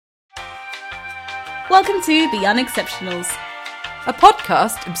Welcome to The Unexceptionals. A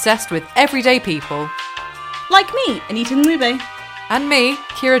podcast obsessed with everyday people. Like me, Anita Nwube. And me,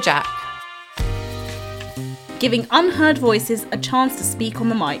 Kira Jack. Giving unheard voices a chance to speak on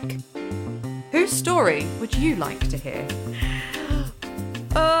the mic. Whose story would you like to hear?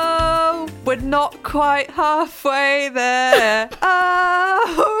 Oh, we're not quite halfway there.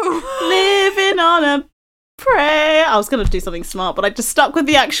 Oh, Living on a prayer. I was going to do something smart, but I just stuck with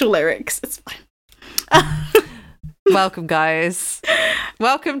the actual lyrics. It's fine. Welcome, guys.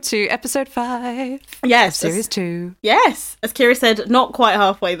 Welcome to episode 5. Yes. Series 2. Yes. As Kira said, not quite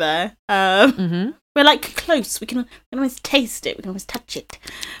halfway there. We're like close. We can almoys taste it. We can always touch it.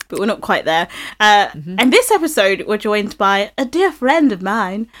 But we're not quite there. And this episode, we're joined by a dear friend of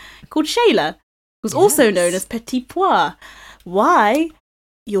mine called Shayla, who's also known as Petit Pois. Why?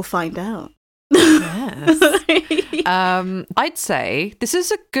 You'll find out. Yes. I'd say this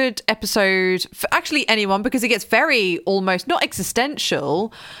is a good episode for actually anyone because it gets very almost not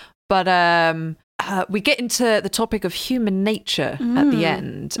existential, but we get into the topic of human nature at the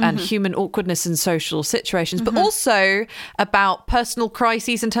end and human awkwardness in social situations, but also about personal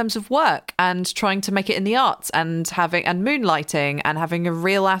crises in terms of work and trying to make it in the arts and moonlighting and having a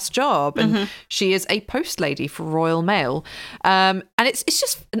real ass job. And she is a post lady for Royal Mail. And it's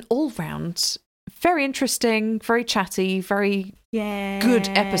just an all round very interesting, very chatty, very good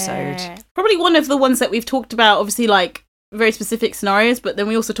episode. Probably one of the ones that we've talked about, obviously, like very specific scenarios, but then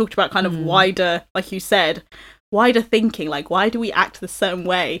we also talked about kind of wider, like you said, wider thinking, like why do we act the certain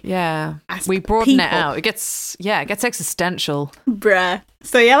way? Yeah, we broaden it out. It gets existential. Bruh.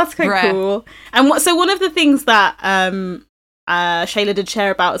 So yeah, that's quite cool. And so one of the things that Shayla did share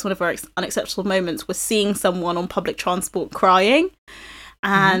about as one of her unexceptional moments was seeing someone on public transport crying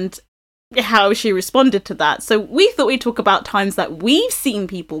and how she responded to that. So we thought we'd talk about times that we've seen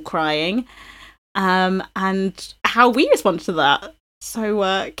people crying and how we respond to that. So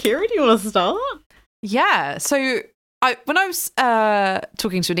Kira, do you want to start? Yeah, so when I was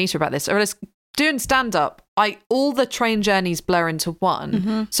talking to Anita about this, I realised doing stand-up, all the train journeys blur into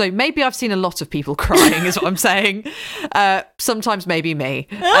one. So maybe I've seen a lot of people crying is what I'm saying. Sometimes maybe me.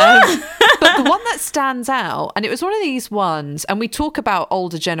 But the one that stands out, and it was one of these ones, and we talk about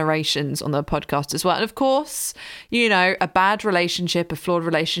older generations on the podcast as well. And of course, you know, a bad relationship, a flawed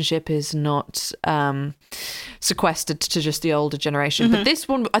relationship is not sequestered to just the older generation. But this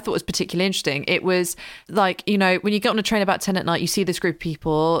one I thought was particularly interesting. It was like, you know, when you get on a train about 10 at night, you see this group of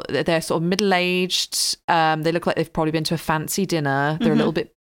people, they're sort of middle-aged, they look like they've probably been to a fancy dinner, they're a little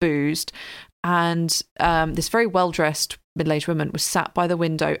bit boozed, and this very well-dressed middle-aged woman was sat by the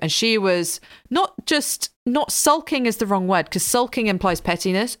window, and she was not sulking is the wrong word, because sulking implies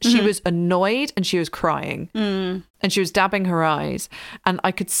pettiness. She was annoyed and she was crying and she was dabbing her eyes, and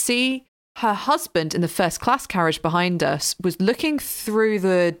I could see her husband in the first class carriage behind us was looking through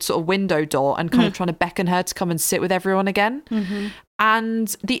the sort of window door and kind of trying to beckon her to come and sit with everyone again.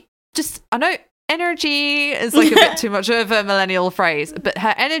 And I know energy is like a bit too much of a millennial phrase, but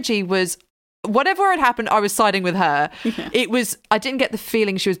her energy was, whatever had happened, I was siding with her. It was, I didn't get the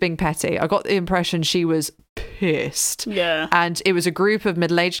feeling she was being petty. I got the impression she was pissed. Yeah. And it was a group of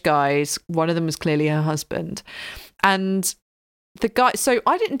middle-aged guys. One of them was clearly her husband. And the guy, so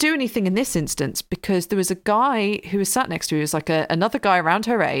I didn't do anything in this instance because there was a guy who was sat next to me. He was like another guy around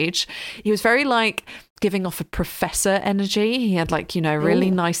her age. He was very like giving off a professor energy. He had like, you know,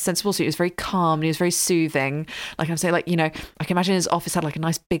 really nice, sensible suit. He was very calm and he was very soothing. Like I'm saying, like, you know, I can imagine his office had like a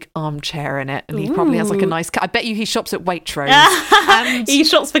nice big armchair in it, and he probably has like a nice, I bet you he shops at Waitrose. And he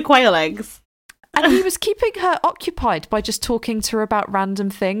shops for quail eggs. And he was keeping her occupied by just talking to her about random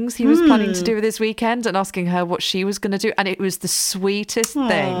things he was planning to do with his weekend and asking her what she was going to do. And it was the sweetest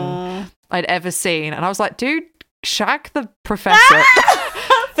thing I'd ever seen. And I was like, dude, shag the professor.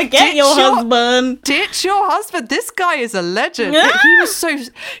 Forget your husband. Ditch your husband. This guy is a legend.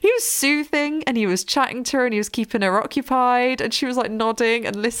 He was soothing, and he was chatting to her, and he was keeping her occupied, and she was like nodding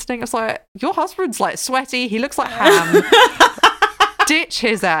and listening. I was like, your husband's like sweaty. He looks like ham. Ditch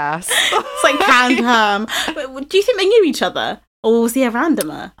his ass. It's like canned ham. Do you think they knew each other, or was he a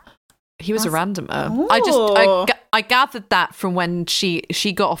randomer? He was a randomer. I gathered that from when she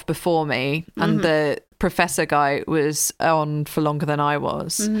got off before me, and the professor guy was on for longer than I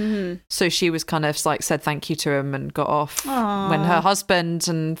was. So she was kind of like said thank you to him and got off when her husband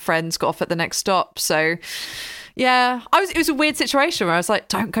and friends got off at the next stop. So yeah, it was a weird situation where I was like,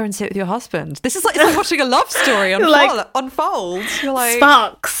 don't go and sit with your husband. This is like, it's like watching a love story unfold. You're like,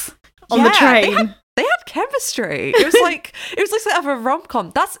 sparks on the train. They had chemistry. It was like out of a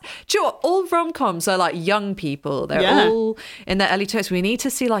rom-com. Do you know what? All rom-coms are like young people. They're all in their early 20s. We need to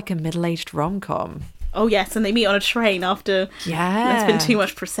see like a middle-aged rom-com. Oh yes, and they meet on a train after there's been too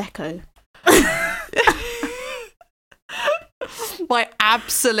much Prosecco. My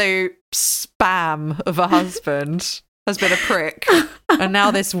absolute spam of a husband has been a prick, and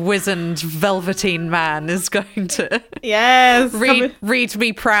now this wizened velveteen man is going to read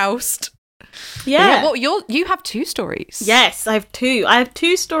me Proust. Yeah. Well, you have 2 stories. Yes, I have 2. I have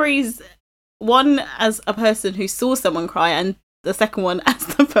 2 stories. One as a person who saw someone cry, and the second one as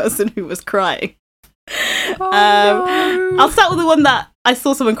the person who was crying. No. I'll start with the one that I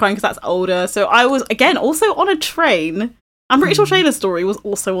saw someone crying because that's older. So I was, again, also on a train. I'm pretty sure Shayla's story was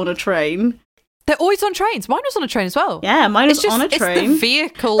also on a train. They're always on trains. Mine was on a train as well. Yeah, mine was on a train. It's the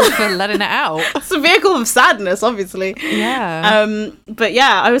vehicle for letting it out. It's the vehicle of sadness, obviously. Yeah. But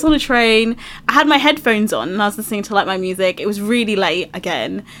yeah, I was on a train. I had my headphones on and I was listening to like my music. It was really late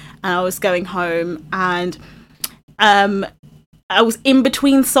again, and I was going home, and I was in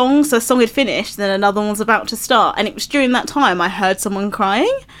between songs. So a song had finished, then another one was about to start, and it was during that time I heard someone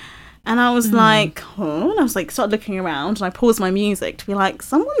crying. And I was like, oh, and I was like, started looking around, and I paused my music to be like,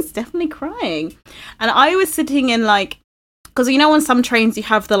 someone's definitely crying. And I was sitting in like, because you know on some trains you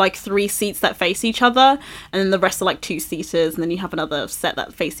have the like 3 seats that face each other, and then the rest are like 2-seaters, and then you have another set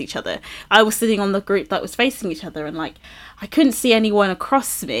that face each other. I was sitting on the group that was facing each other, and like I couldn't see anyone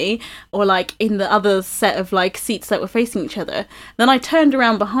across me or like in the other set of like seats that were facing each other. Then I turned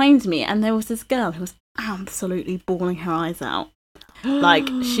around behind me, and there was this girl who was absolutely bawling her eyes out. Like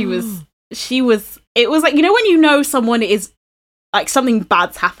she was it was like, you know when you know someone is like something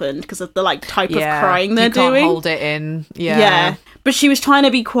bad's happened because of the like type of crying they're doing. You can't hold it in. Yeah. But she was trying to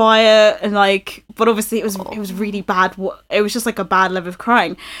be quiet, and like, but obviously it was really bad. It was just like a bad level of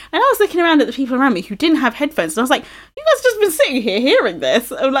crying. And I was looking around at the people around me who didn't have headphones, and I was like, you guys just been sitting here hearing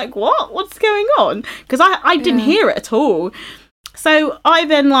this. I'm like, what's going on? Because I didn't hear it at all. So I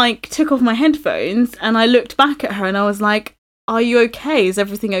then like took off my headphones and I looked back at her and I was like, are you okay? Is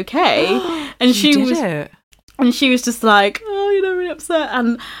everything okay? And she was just like, oh, you know, really upset.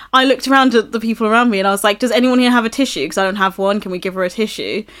 And I looked around at the people around me and I was like, does anyone here have a tissue? Because I don't have one. Can we give her a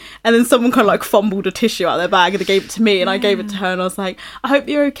tissue? And then someone kind of like fumbled a tissue out of their bag and they gave it to me, and I gave it to her, and I was like, I hope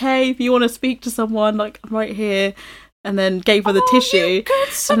you're okay. If you want to speak to someone, like, I'm right here. And then gave her the tissue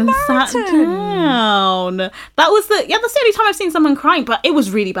and then sat down. That was that's the only time I've seen someone crying, but it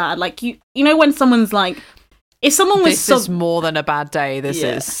was really bad. Like, you know when someone's like, if someone was... This is more than a bad day. This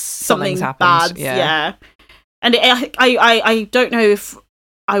is... Something's happened. Bad, yeah. And I don't know if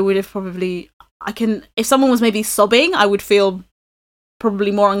I would have probably... If someone was maybe sobbing, I would feel probably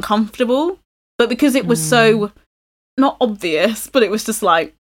more uncomfortable. But because it was so... Not obvious, but it was just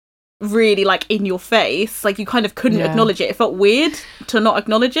like... really like in your face, like you kind of couldn't acknowledge it. It felt weird to not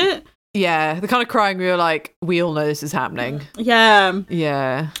acknowledge it. Yeah, the kind of crying we were like, we all know this is happening. Yeah.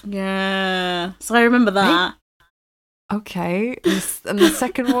 So I remember that. Okay. And the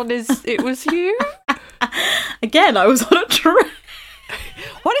second one is, it was you? Again, I was on a train.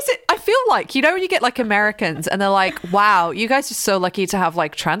 What is it? I feel like, you know, when you get like Americans and they're like, wow, you guys are so lucky to have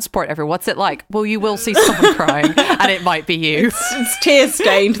like transport everywhere. What's it like? Well, you will see someone crying and it might be you. It's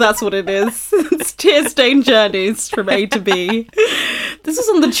tear-stained, that's what it is. It's tear-stained journeys from A to B. This was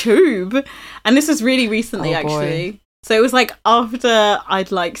on the tube, and this was really recently, actually. So it was like after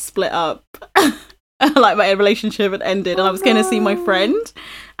I'd like split up, like my relationship had ended, and I was going to see my friend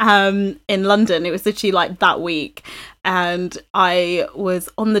in London. It was literally like that week, and I was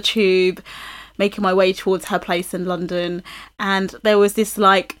on the tube making my way towards her place in London, and there was this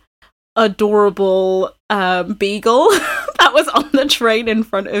like adorable beagle that was on the train in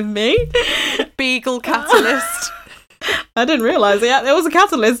front of me. Beagle catalyst. I didn't realise it. Yeah, there was a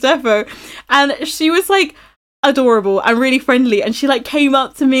catalyst defo, and she was like adorable and really friendly, and she like came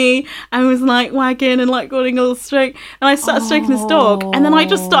up to me and was like wagging and like going a little stroke, and I started stroking this dog, and then I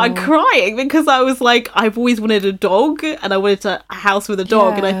just started crying because I was like, I've always wanted a dog and I wanted a house with a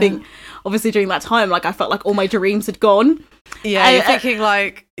dog, and I think obviously during that time like I felt like all my dreams had gone. You're thinking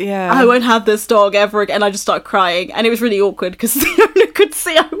like, I won't have this dog ever again. And I just started crying, and it was really awkward because the owner could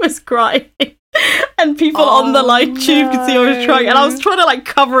see I was crying. And people on the like tube could see I was crying, and I was trying to like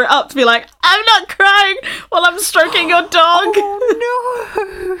cover it up to be like, I'm not crying while I'm stroking your dog.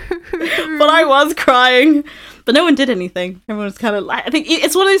 Oh no. But I was crying, but no one did anything. Everyone was kind of like, I think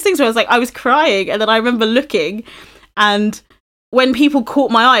it's one of those things where I was like, I was crying, and then I remember looking, and when people caught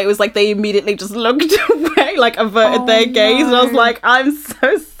my eye, it was like they immediately just looked away, like averted their gaze, and I was like, I'm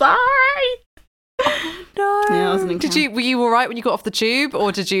so sorry. No. Yeah, were you all right when you got off the tube,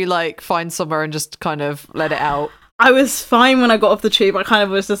 or did you like find somewhere and just kind of let it out? I was fine when I got off the tube. I kind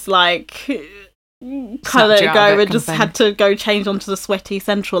of was just like kind of let it go, and just had to go change onto the sweaty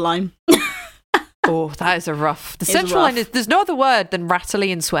central line. Oh, that is a rough. The central line is, there's no other word than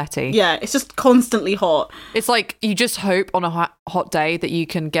rattly and sweaty. Yeah, it's just constantly hot. It's like you just hope on a hot day that you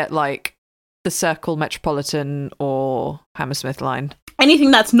can get like the Circle Metropolitan or Hammersmith line. Anything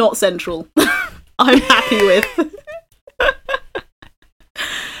that's not central, I'm happy with.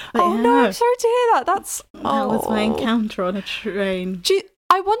 Oh yeah. No, I'm sorry to hear that. That was my encounter on a train.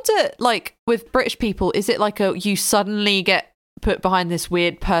 I wonder, like, with British people, is it like you suddenly get put behind this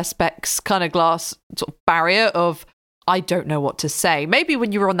weird perspex kind of glass sort of barrier of, I don't know what to say? Maybe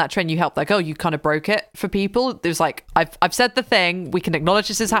when you were on that train, you helped, like, oh, you kind of broke it for people. There's like, I've said the thing. We can acknowledge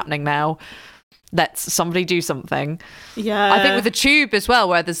this is happening now. Let's somebody do something. Yeah. I think with the tube as well,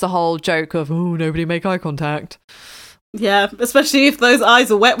 where there's the whole joke of, oh, nobody make eye contact. Yeah, especially if those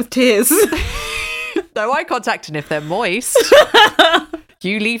eyes are wet with tears. No eye contact, and if they're moist,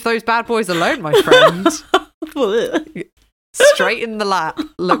 you leave those bad boys alone, my friend. Straight in the lap.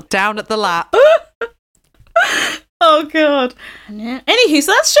 Look down at the lap. Oh, God. Anywho,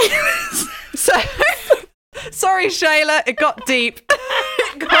 so that's Shayla's. Sorry, Shayla. It got deep.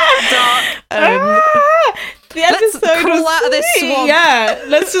 It got dark. The episode let's crawl out of this swamp. Yeah,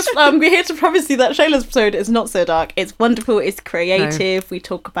 let's just. We're here to promise you that Shayla's episode is not so dark. It's wonderful. It's creative. No. We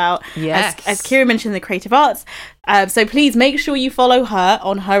talk about, as Kira mentioned, the creative arts. So please make sure you follow her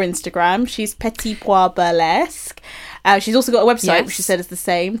on her Instagram. She's Petit Pois Burlesque. She's also got a website, which she said is the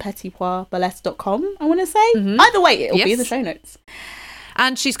same, petitpoisburlesque.com, I want to say. Mm-hmm. Either way, it'll be in the show notes.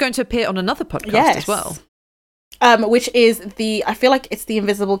 And she's going to appear on another podcast as well. Which is I feel like it's the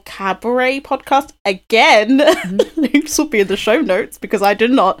Invisible Cabaret podcast again. Links will be in the show notes because I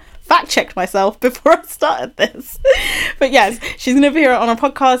did not fact check myself before I started this. But yes, she's going to appear on a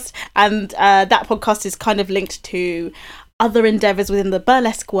podcast, and that podcast is kind of linked to other endeavours within the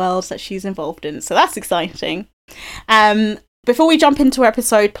burlesque world that she's involved in. So that's exciting. Before we jump into our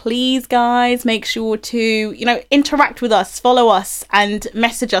episode, please, guys, make sure to, interact with us, follow us, and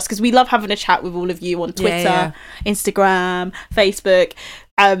message us, because we love having a chat with all of you on Twitter, Instagram, Facebook.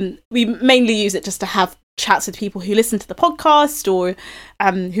 We mainly use it just to have chats with people who listen to the podcast or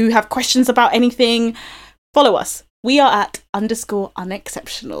who have questions about anything. Follow us. We are at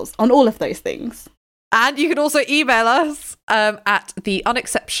 _unexceptionals on all of those things. And you can also email us at the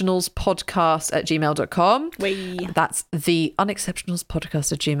unexceptionalspodcast@gmail.com. That's the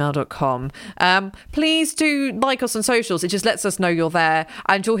unexceptionalspodcast@gmail.com. Please do like us on socials. It just lets us know you're there.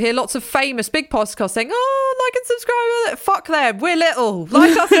 And you'll hear lots of famous big podcasts saying, oh, like and subscribe. Fuck them. We're little.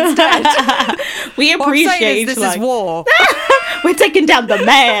 Like us instead. We appreciate this is war. We're taking down the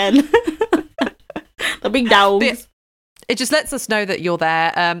man. The big dogs. It just lets us know that you're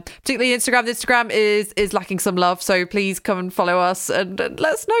there. Particularly Instagram. Instagram is lacking some love, so please come and follow us and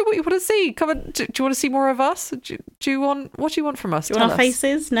let us know what you want to see. Come and do you want to see more of us? Do you want what do you want from us? Do you want our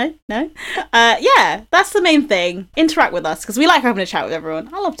faces? No. Yeah, that's the main thing. Interact with us because we like having a chat with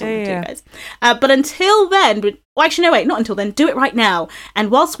everyone. I love talking to you guys. But until then, not until then. Do it right now.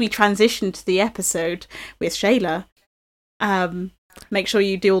 And whilst we transition to the episode with Shayla, make sure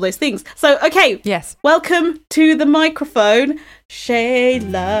you do all those things. So, okay. Yes. Welcome to the microphone,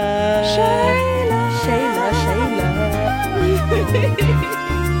 Shayla. Shayla.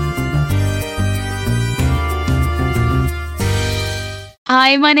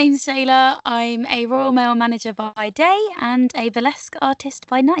 Hi, my name's Shayla. I'm a Royal Mail manager by day and a burlesque artist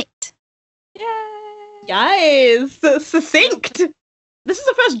by night. Yay! Yes! Succinct! This is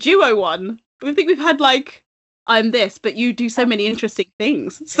the first duo one. I think we've had I'm this, but you do so many interesting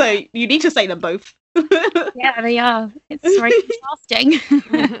things. So you need to say them both. Yeah, they are. It's very interesting.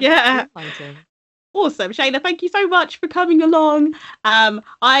 Yeah. Awesome. Shayla, thank you so much for coming along.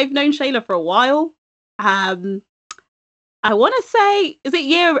 I've known Shayla for a while. I want to say, is it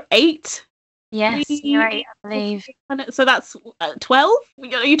year 8? Yes, year 8, I believe. So that's 12?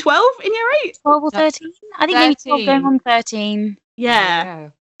 Are you 12 in year 8? 12 or 13? I think maybe 12 going on 13. Yeah.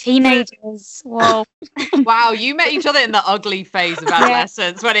 Teenagers. Whoa. Wow, you met each other in the ugly phase of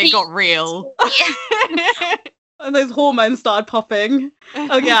adolescence when it got real. And those hormones started popping.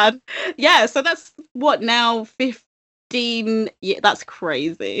 Oh, God. Yeah, so that's what now, 15? Yeah, that's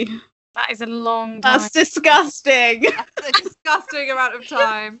crazy. That is a long time. That's disgusting. That's a disgusting amount of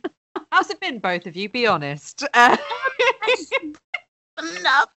time. How's it been, both of you? Be honest. Enough.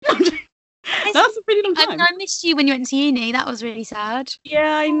 That's a pretty long time. I missed you when you went to uni. That was really sad.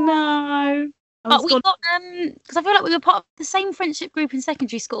 Yeah, I know. But we got because I feel like we were part of the same friendship group in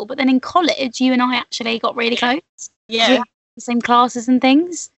secondary school, but then in college, you and I actually got really close. Yeah, we had the same classes and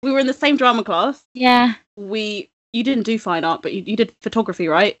things. We were in the same drama class. Yeah. You didn't do fine art, but you did photography,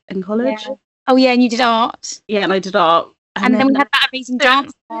 right, in college? Yeah. Oh yeah, and you did art. Yeah, and I did art. And then we had that amazing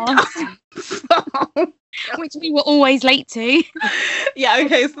dance class, which we were always late to. Yeah,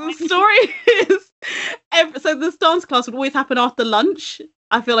 okay, so the story is... So this dance class would always happen after lunch.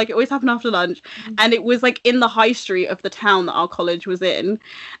 I feel like it always happened after lunch. And it was like in the high street of the town that our college was in.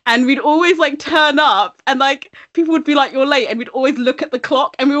 And we'd always like turn up and like people would be like, you're late. And we'd always look at the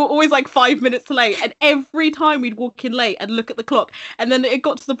clock and we were always like 5 minutes late. And every time we'd walk in late and look at the clock. And then it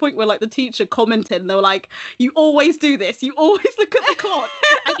got to the point where like the teacher commented and they were like, you always do this. You always look at the clock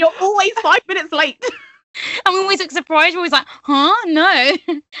and you're always 5 minutes late. And we always look surprised. We're always like, huh? No.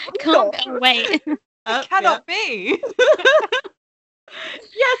 Can't go away. It cannot be.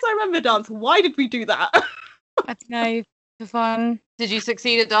 Yes, I remember dance. Why did we do that? I don't know. For fun. Did you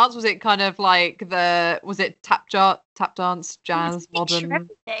succeed at dance? Was it kind of like was it tap dance, jazz, modern,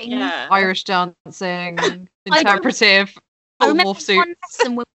 Irish dancing, interpretive, I remember morph suit? one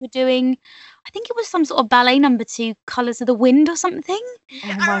lesson where we were doing, I think it was some sort of ballet number 2, Colours of the Wind or something.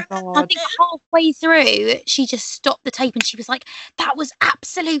 Oh my God. I think halfway through, she just stopped the tape and she was like, that was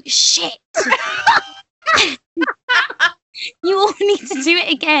absolute shit. You all need to do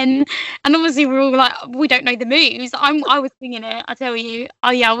it again. And obviously we're all like, we don't know the moves. I was singing it, I tell you.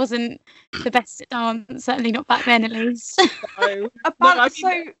 Oh yeah, I wasn't the best at dance, certainly not back then at least. So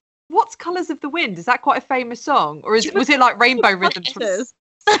what's Colours of the Wind? Is that quite a famous song? Or was it like Rainbow Rhythms from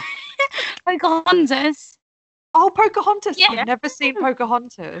Pocahontas? Oh, Pocahontas. Yeah. I've never seen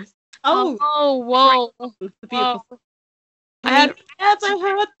Pocahontas. Oh, whoa. Beautiful. I never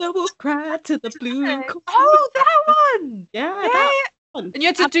heard the wolf cry to the blue. Oh, that one. Yeah, that one. And you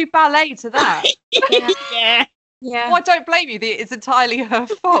had to do ballet to that. Yeah. Well, I don't blame you. It's entirely her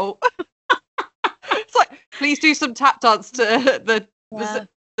fault. It's like, please do some tap dance to the what's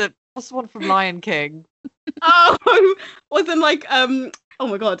the one from Lion King? Oh, wasn't like oh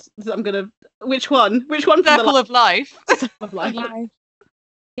my God, which one? Which one? Circle of Life. Of Life.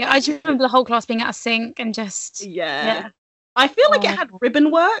 Yeah, I just remember the whole class being out of sync and just yeah. I feel like it had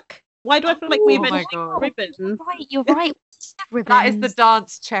ribbon work. Why do I feel like we've been ribbons? You're right. Ribbons. That is the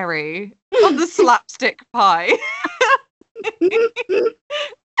dance cherry on the slapstick pie. Just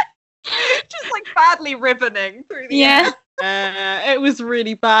like badly ribboning through the air. It was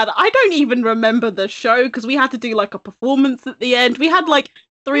really bad. I don't even remember the show because we had to do like a performance at the end. We had like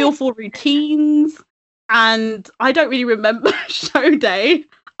 3 or 4 routines and I don't really remember show day.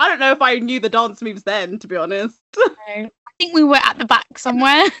 I don't know if I knew the dance moves then, to be honest. I think we were at the back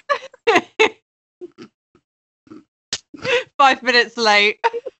somewhere. 5 minutes late.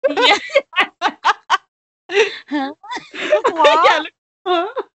 Yeah. What? Yeah,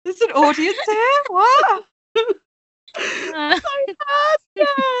 there's an audience here? What?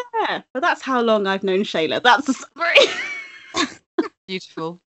 Yeah. But that's how long I've known Shayla. That's the summary.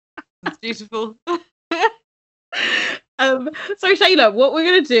 Beautiful. That's beautiful. So Shayla, what we're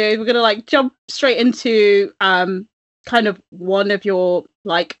gonna do is we're gonna like jump straight into kind of one of your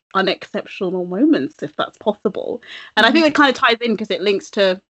like unexceptional moments, if that's possible. And I think it kind of ties in because it links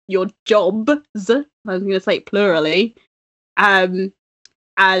to your jobs. I'm gonna say it plurally. And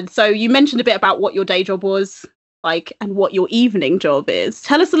so you mentioned a bit about what your day job was like and what your evening job is.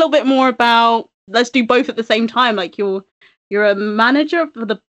 Tell us a little bit more about. Let's do both at the same time. Like you're a manager for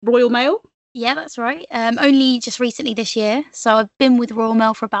the Royal Mail. Yeah, that's right. Only just recently this year. So I've been with Royal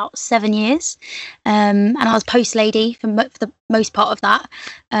Mail for about 7 years. And I was post lady for the most part of that.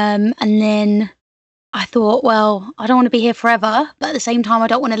 And then I thought, well, I don't want to be here forever. But at the same time, I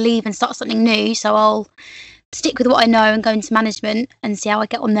don't want to leave and start something new. So I'll stick with what I know and go into management and see how I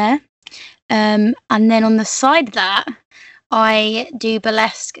get on there. And then on the side of that, I do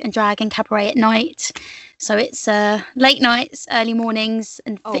burlesque and drag and cabaret at night. So it's late nights, early mornings,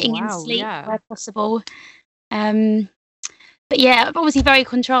 and fitting in sleep where possible. But yeah, obviously very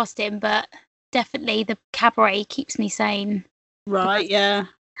contrasting, but definitely the cabaret keeps me sane. Right, yeah.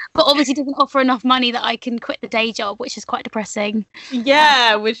 But obviously doesn't offer enough money that I can quit the day job, which is quite depressing.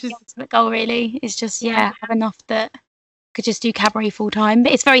 Yeah, which is the ultimate goal really, is just, have enough that could just do cabaret full time.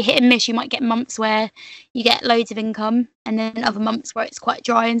 But it's very hit and miss. You might get months where you get loads of income and then other months where it's quite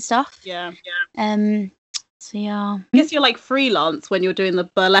dry and stuff. Yeah. So yeah. I guess you're like freelance when you're doing the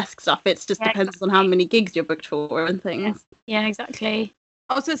burlesque stuff. It just depends on how many gigs you're booked for and things. Yeah, exactly.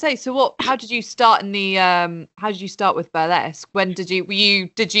 I was going to say, so how did you start in the how did you start with burlesque? When did you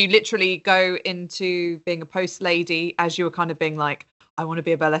literally go into being a post lady as you were kind of being like, I want to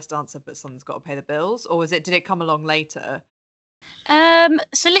be a burlesque dancer, but someone's got to pay the bills? Or did it come along later?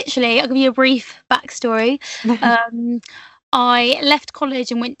 So literally, I'll give you a brief backstory. I left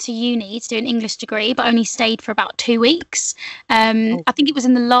college and went to uni to do an English degree, but only stayed for about 2 weeks. I think it was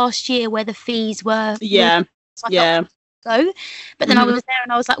in the last year where the fees were. Yeah. So I thought, go. But then I was there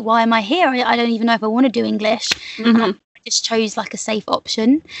and I was like, why am I here? I don't even know if I want to do English. And I just chose like a safe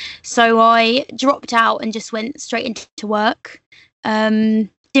option. So I dropped out and just went straight into work. Didn't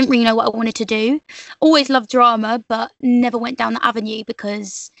really know what I wanted to do. Always loved drama, but never went down that avenue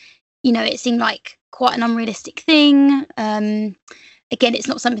because, you know, it seemed like quite an unrealistic thing. Again, it's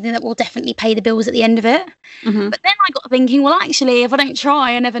not something that will definitely pay the bills at the end of it. But then I got thinking, well, actually, if I don't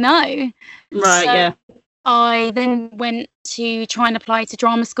try, I never know. Right, yeah. I then went to try and apply to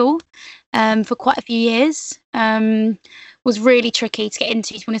drama school for quite a few years. Was really tricky to get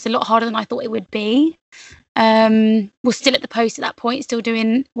into. To be honest, a lot harder than I thought it would be. Was still at the post at that point, still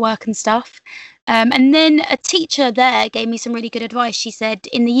doing work and stuff. And then a teacher there gave me some really good advice. She said,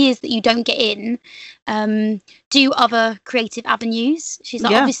 in the years that you don't get in, do other creative avenues. She's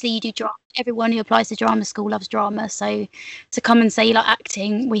like, obviously you do drama. Everyone who applies to drama school loves drama. So to come and say you like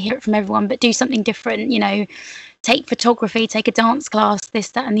acting, we hear it from everyone, but do something different, you know, take photography, take a dance class,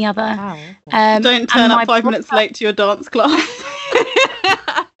 this, that and the other. Wow. Don't turn up 5 minutes late to your dance class.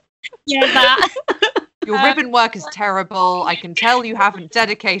 Yeah, that. Your ribbon work is terrible. I can tell you haven't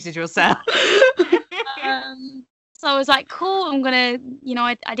dedicated yourself. So I was like, cool, I'm going to, you know,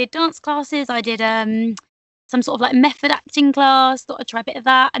 I did dance classes. I did some sort of like method acting class. Thought I'd try a bit of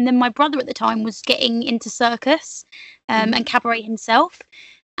that. And then my brother at the time was getting into circus and cabaret himself.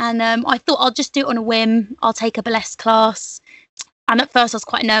 And I thought I'll just do it on a whim. I'll take a burlesque class. And at first I was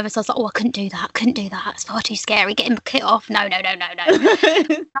quite nervous. I was like, oh, I couldn't do that. It's far too scary. Getting the kit off. No.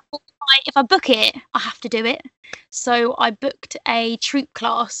 If I book it, I have to do it. So I booked a troupe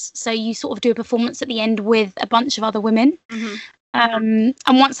class. So you sort of do a performance at the end with a bunch of other women. And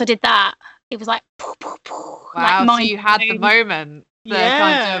once I did that, it was like, poof, poof, poof, wow, like so you had the moment.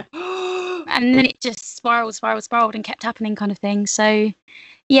 Kind of... and then it just spiraled and kept happening kind of thing. So,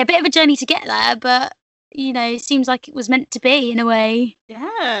 yeah, a bit of a journey to get there, but, you know, it seems like it was meant to be in a way.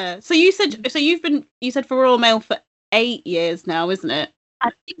 Yeah. So you said for Royal Mail for 8 years now, isn't it?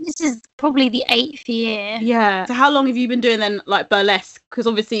 I think this is probably the 8th year. Yeah. So how long have you been doing then, like, burlesque? Because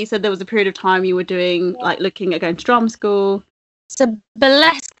obviously you said there was a period of time you were doing, like, looking at going to drama school. So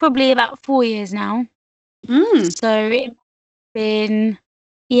burlesque probably about 4 years now. So it's been,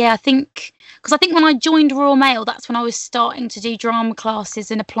 I think when I joined Royal Mail, that's when I was starting to do drama classes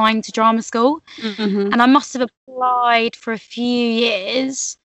and applying to drama school. And I must have applied for a few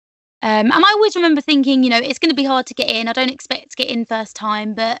years. And I always remember thinking, you know, it's going to be hard to get in. I don't expect to get in first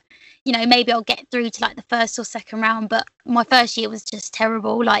time, but, you know, maybe I'll get through to like the first or second round. But my first year was just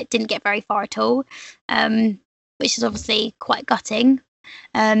terrible. Like, didn't get very far at all, which is obviously quite gutting.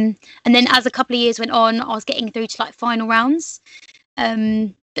 And then as a couple of years went on, I was getting through to like final rounds,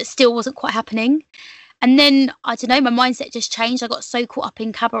 but still wasn't quite happening. And then, I don't know, my mindset just changed. I got so caught up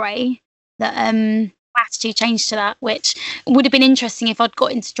in cabaret that my attitude changed to that, which would have been interesting if I'd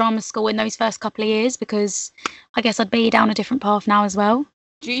got into drama school in those first couple of years, because I guess I'd be down a different path now as well.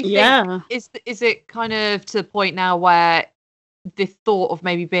 Do you think, is it kind of to the point now where the thought of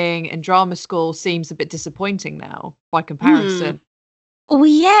maybe being in drama school seems a bit disappointing now by comparison? Oh,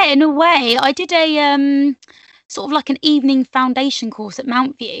 yeah, in a way. I did a sort of like an evening foundation course at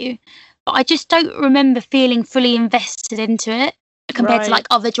Mountview, but I just don't remember feeling fully invested into it compared to like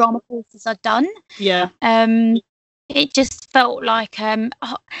other drama courses I'd done. Yeah. It just felt like, and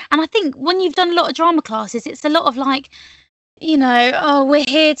I think when you've done a lot of drama classes, it's a lot of like, you know, oh, we're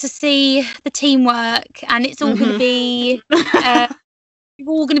here to see the teamwork, and it's all going to be, we're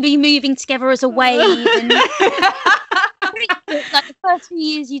all going to be moving together as a wave. And like the first few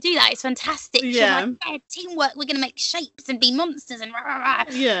years you do that, it's fantastic. Yeah. Like, teamwork, we're going to make shapes and be monsters and rah, rah, rah.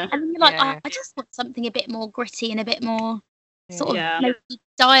 Yeah. And then you're like, I just want something a bit more gritty and a bit more sort of maybe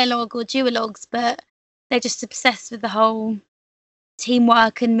dialogue or duologues, but they're just obsessed with the whole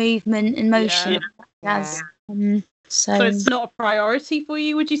teamwork and movement and motion. So it's not a priority for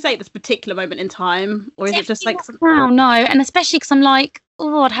you, would you say, at this particular moment in time? Or is it just like... No, and especially because I'm like,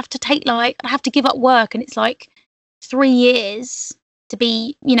 oh, I'd have to give up work, and it's like 3 years to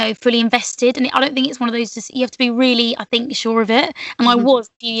be, you know, fully invested. And I don't think it's one of those, just, you have to be really, I think, sure of it. And I was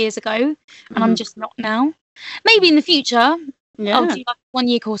a few years ago, and I'm just not now. Maybe in the future, I'll do like a 1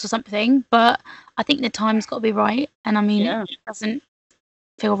 year course or something, but I think the time's got to be right. And I mean, it doesn't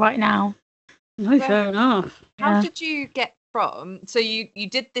feel right now. No, fair enough. How did you get from, so you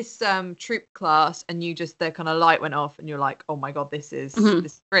did this troupe class, and you just, the kind of light went off and you're like, oh my God, this is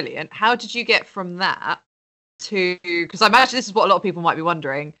brilliant. How did you get from that to, because I imagine this is what a lot of people might be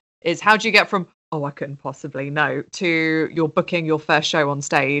wondering, is how do you get from, oh, I couldn't possibly know, to you're booking your first show on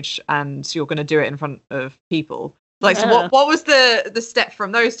stage and you're going to do it in front of people? Like, so what was the step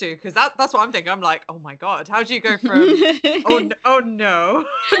from those two? Because that's what I'm thinking. I'm like, oh my god, how do you go from oh no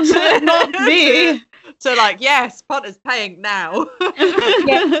not me to like, yes, Potter's paying now?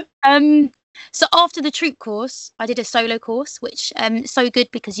 Yeah. So after the troupe course, I did a solo course, which is so good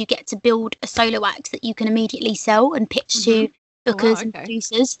because you get to build a solo act that you can immediately sell and pitch to bookers and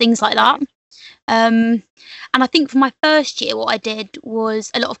producers, things like that. And I think for my first year, what I did was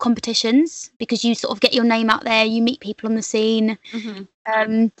a lot of competitions, because you sort of get your name out there, you meet people on the scene,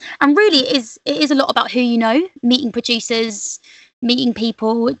 and really it is a lot about who you know, meeting producers, meeting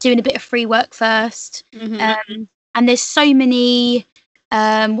people, doing a bit of free work first. And there's so many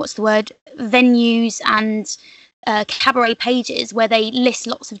venues and cabaret pages where they list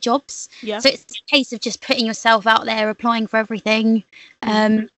lots of jobs. So it's a case of just putting yourself out there, applying for everything,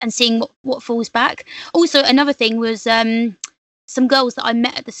 and seeing what falls back. Also, another thing was some girls that I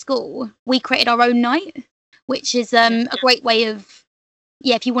met at the school, we created our own night, which is a great way of,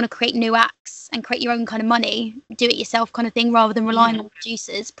 if you want to create new acts and create your own kind of money, do it yourself kind of thing, rather than relying on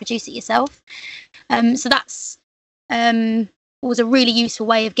producers, produce it yourself. So that's was a really useful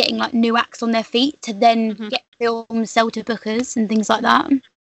way of getting like new acts on their feet to then get films, sell to bookers and things like that.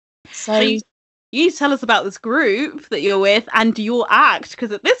 So you tell us about this group that you're with and your act,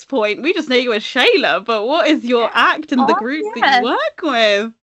 because at this point we just know you as Shayla, but what is your act and the group that you work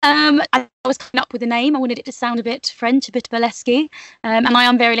with? I was coming up with a name. I wanted it to sound a bit French, a bit burlesque, and I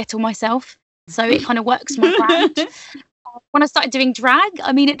am very little myself, so it kind of works for my brand. When I started doing drag,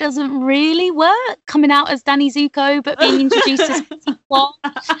 I mean, it doesn't really work coming out as Danny Zuko, but being introduced as Petit Pois.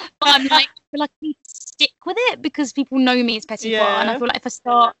 But I'm like, I feel like I need to stick with it because people know me as Petit Pois, and I feel like if I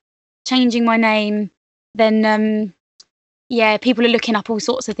start changing my name, then people are looking up all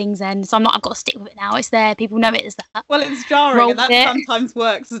sorts of things then. So I've got to stick with it now. It's there. People know it as that. Well, it's jarring, and that sometimes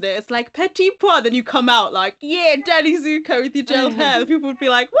works, isn't it? It's like Petit Pois, then you come out like, Danny Zuko with your gel hair. People would be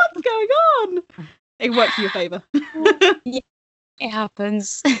like, what's going on? It works in your favour. Yeah, it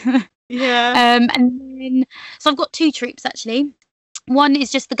happens. And then, so I've got two troupes actually. One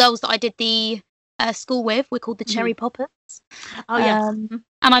is just the girls that I did the school with. We're called the Cherry Poppers. Oh yes.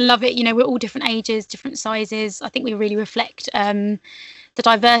 And I love it. You know, we're all different ages, different sizes. I think we really reflect the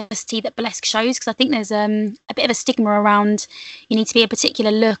diversity that burlesque shows, because I think there's a bit of a stigma around you need to be a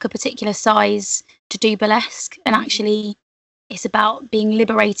particular look, a particular size to do burlesque, and actually it's about being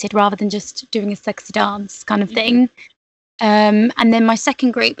liberated rather than just doing a sexy dance kind of thing. And then my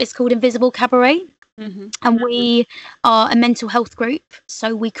second group is called Invisible Cabaret. And we are a mental health group.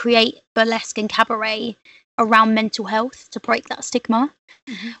 So we create burlesque and cabaret around mental health to break that stigma,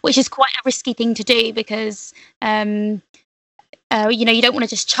 which is quite a risky thing to do because, you don't want to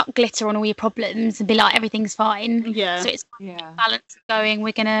just chuck glitter on all your problems and be like, everything's fine. So it's a balance of going,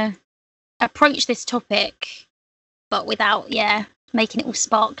 we're going to approach this topic but without making it all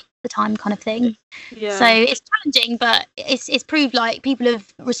spark the time kind of thing. So it's challenging, but it's proved like people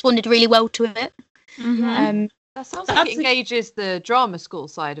have responded really well to it. That sounds like it engages the drama school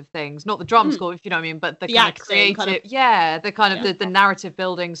side of things, not the drama school, if you know what I mean, but the kind of creative the kind of the narrative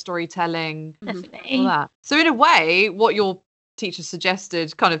building, storytelling, all that. So in a way what your teacher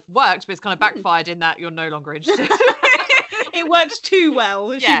suggested kind of worked, but it's kind of backfired in that you're no longer interested. It works too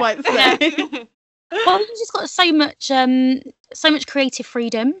well, as you might say. Well, you just got so much creative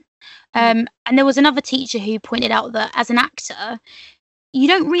freedom. And there was another teacher who pointed out that as an actor, you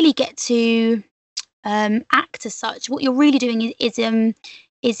don't really get to act as such. What you're really doing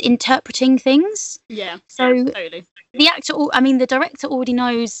is interpreting things. So totally. The director already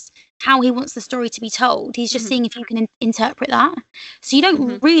knows how he wants the story to be told. He's just seeing if you can interpret that. So you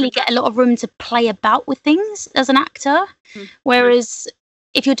don't really get a lot of room to play about with things as an actor. Whereas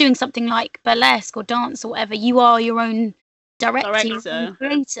if you're doing something like burlesque or dance or whatever, you are your own director.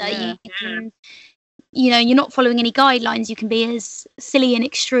 Creator. You're not following any guidelines. You can be as silly and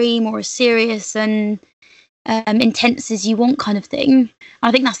extreme or as serious and intense as you want, kind of thing.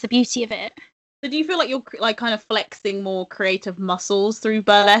 I think that's the beauty of it. So do you feel like you're like kind of flexing more creative muscles through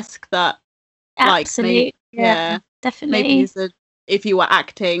burlesque that absolutely definitely maybe if you were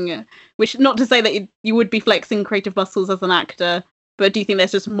acting, which not to say that you would be flexing creative muscles as an actor, but do you think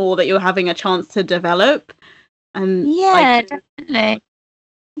there's just more that you're having a chance to develop? And definitely.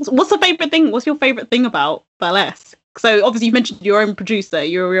 What's the favorite thing? What's your favorite thing about burlesque? So obviously you mentioned your own producer,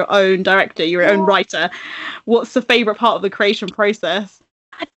 you're your own director, you're your own writer. What's the favorite part of the creation process?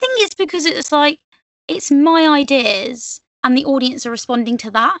 I think it's because it's like it's my ideas and the audience are responding to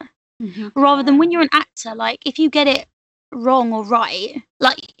that, rather than when you're an actor. Like if you get it wrong or right,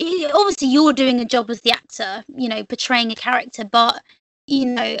 like obviously you're doing a job as the actor, portraying a character, but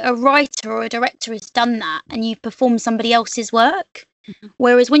a writer or a director has done that and you've performed somebody else's work.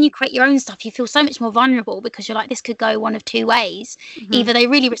 Whereas when you create your own stuff, you feel so much more vulnerable because you're like, this could go one of two ways. Either they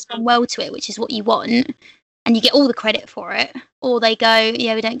really respond well to it, which is what you want, and you get all the credit for it, or they go,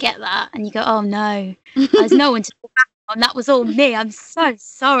 yeah, we don't get that, and you go, oh no, there's no one to talk back on, that was all me, I'm so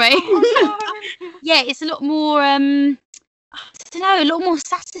sorry. Yeah, it's a lot more I don't know, a lot more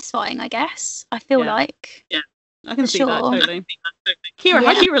satisfying, I guess, I feel like. Yeah, I can see that totally. Kira,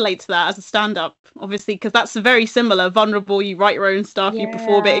 how do you relate to that as a stand-up? Obviously, because that's very similar. Vulnerable, you write your own stuff, you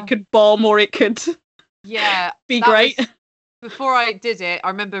perform it. It could bomb or it could be great. Before I did it, I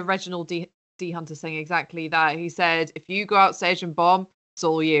remember Reginald D. Hunter saying exactly that. He said, if you go out stage and bomb, it's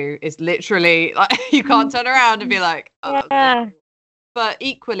all you. It's literally like you can't turn around and be like, oh. God. But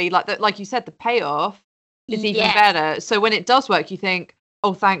equally, like you said, the payoff is even better. So when it does work, you think,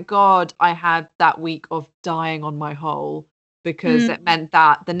 oh, thank God I had that week of dying on my hole, because it meant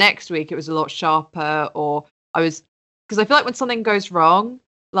that the next week it was a lot sharper, or because I feel like when something goes wrong,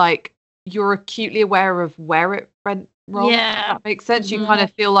 like you're acutely aware of where it went wrong. Yeah. That makes sense. You kind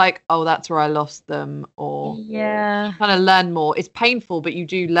of feel like, oh, that's where I lost them, or you kind of learn more. It's painful, but you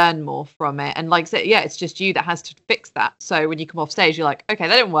do learn more from it. And like I said, it's just you that has to fix that. So when you come off stage, you're like, okay,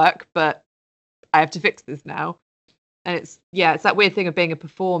 that didn't work, but I have to fix this now. And it's that weird thing of being a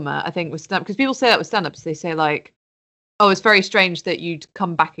performer, I think, with stand-up, because people say that with stand-ups. They say like, oh, it's very strange that you'd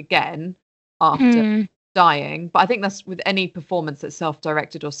come back again after dying. But I think that's with any performance that's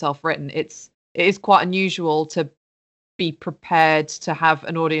self-directed or self-written. It is quite unusual to be prepared to have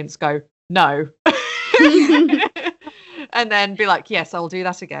an audience go, no. And then be like, yes, I'll do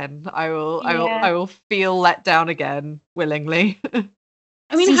that again. I will feel let down again willingly.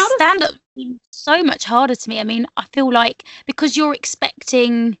 I mean, how does stand-up seem so much harder to me? I mean, I feel like because you're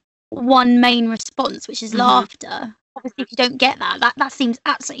expecting one main response, which is laughter. Obviously, if you don't get that seems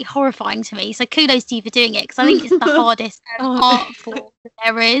absolutely horrifying to me. So kudos to you for doing it, because I think it's the hardest art form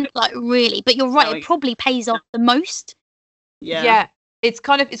there is, like, really. But you're right, it probably pays off the most. Yeah. It's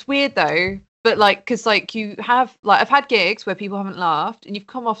weird though. But like, because like you have, like, I've had gigs where people haven't laughed, and you've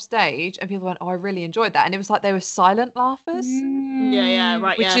come off stage and people went, oh, I really enjoyed that, and it was like they were silent laughers.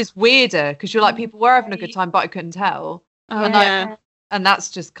 Which is weirder, because you're like, people were having a good time, but I couldn't tell. And that's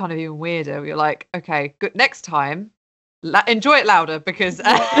just kind of even weirder. You're like, okay, good, next time, enjoy it louder, because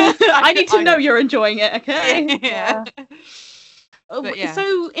I need to know you're enjoying it. Okay. Yeah.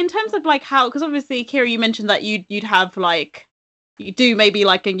 So in terms of like how, because obviously, Kira, you mentioned that you'd have like, you do maybe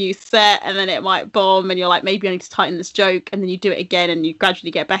like a new set and then it might bomb and you're like, maybe I need to tighten this joke, and then you do it again and you gradually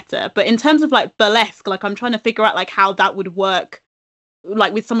get better. But in terms of like burlesque, like I'm trying to figure out like how that would work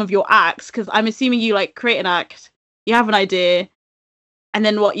like with some of your acts, because I'm assuming you like create an act, you have an idea, and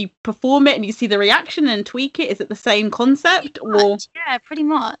then you perform it and you see the reaction and tweak it. Is it the same concept? Yeah, pretty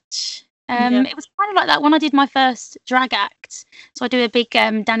much. It was kind of like that when I did my first drag act. So I do a big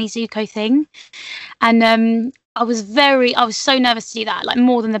Danny Zuko thing, and I was so nervous to do that, like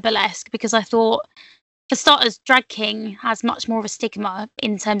more than the burlesque, because I thought, for starters, drag king has much more of a stigma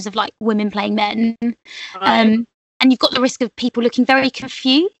in terms of like women playing men. And you've got the risk of people looking very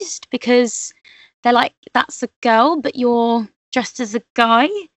confused because they're like, that's a girl, but you're dressed as a guy.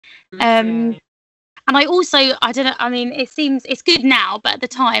 And I also, I don't know, I mean, it's good now, but at the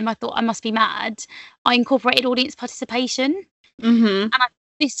time I thought I must be mad. I incorporated audience participation. And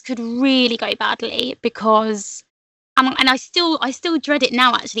this could really go badly, because and I still dread it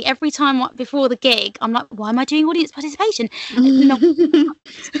now, actually. Every time before the gig, I'm like, why am I doing audience participation? No,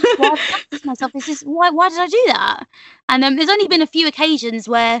 why myself? Why did I do that? And there's only been a few occasions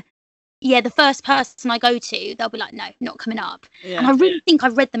where the first person I go to, they'll be like, no, not coming up. And I really think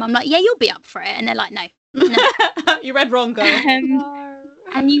I've read them. I'm like, yeah, you'll be up for it. And they're like, no. You read wrong, girl.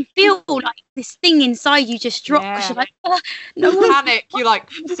 And you feel like this thing inside you just drop, because you're like, no panic. You're like,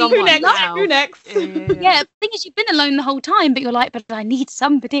 who next? Yeah, the thing is, you've been alone the whole time, but you're like, but I need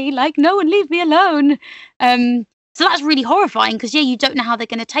somebody. Like, no one leave me alone. So that's really horrifying, because you don't know how they're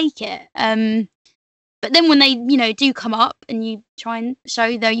going to take it. But then when they, do come up and you try and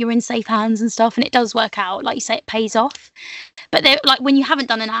show that you're in safe hands and stuff, and it does work out, like you say, it pays off. But they're like, when you haven't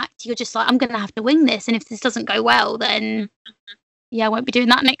done an act, you're just like, I'm going to have to wing this. And if this doesn't go well, then I won't be doing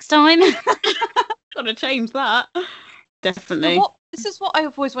that next time. Got to change that. Definitely. This is what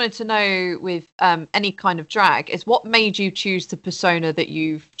I've always wanted to know with any kind of drag, is what made you choose the persona that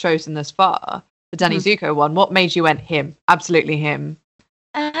you've chosen thus far? The Danny Zuko one. What made you went him? Absolutely him.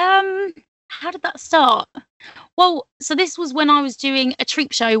 How did that start? Well, so this was when I was doing a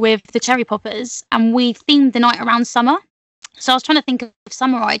troupe show with the Cherry Poppers, and we themed the night around summer. So I was trying to think of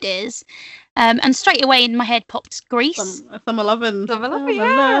summer ideas, and straight away in my head popped Greece. Summer loving.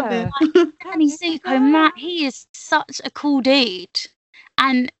 Yeah. Danny Zuko, Matt, he is such a cool dude,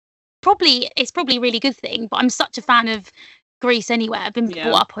 and it's probably a really good thing. But I'm such a fan of Greece anyway. I've been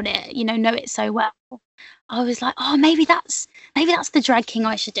brought up on it, know it so well. I was like, oh, maybe that's the drag king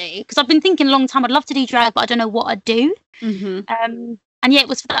I should do, because I've been thinking a long time. I'd love to do drag, but I don't know what I'd do. And yeah, it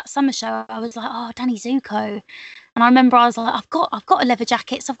was for that summer show. I was like, oh, Danny Zuko. And I remember I was like, I've got a leather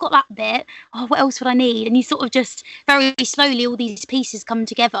jacket, so I've got that bit. Oh, what else would I need? And you sort of just very slowly, all these pieces come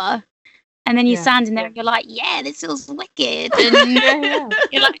together. And then you're standing there and you're like, yeah, this feels wicked. And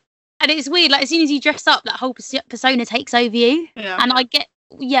you're like, and it's weird. Like, as soon as you dress up, that whole persona takes over you. Yeah. And I get,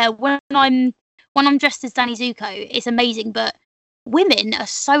 when I'm dressed as Danny Zuko, it's amazing. But women are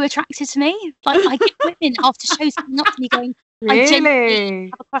so attracted to me. Like, I get women after shows coming up to me going, really? I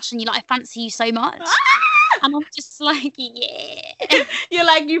genuinely have a crush on you. Like, I fancy you so much. And I'm just like, yeah. You're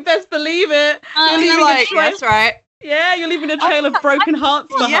like, you best believe it. You're like, that's right. Yeah, you're leaving a trail of broken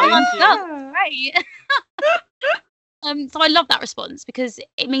hearts behind you. Right. So I love that response, because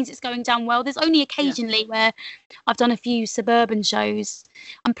it means it's going down well. There's only occasionally where I've done a few suburban shows.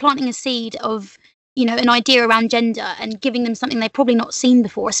 I'm planting a seed of, an idea around gender and giving them something they've probably not seen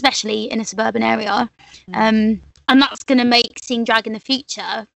before, especially in a suburban area. And that's going to make seeing drag in the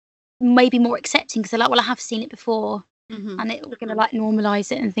future maybe more accepting, because they're like, well, I have seen it before, and we're going to like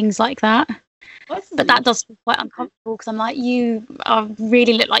normalise it and things like that. But that does feel quite uncomfortable, because I'm like, you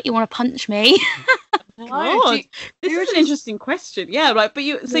really look like you want to punch me. God, this is an interesting question. Yeah, right. But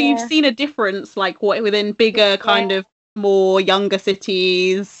you've seen a difference, like what within bigger kind of more younger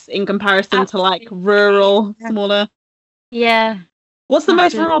cities in comparison to like rural, smaller. Yeah. What's the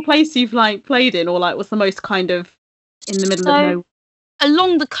most rural place you've like played in, or like what's the most kind of in the middle of nowhere?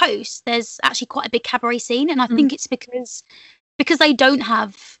 Along the coast, there's actually quite a big cabaret scene, and I think it's because they don't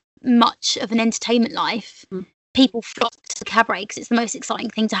have much of an entertainment life. People flock to the cabaret because it's the most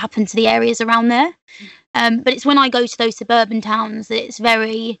exciting thing to happen to the areas around there. But it's when I go to those suburban towns that it's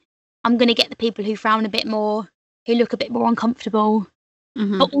I'm going to get the people who frown a bit more, who look a bit more uncomfortable.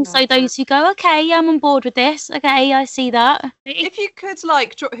 But also those who go, okay, yeah, I'm on board with this. Okay, I see that. If you could,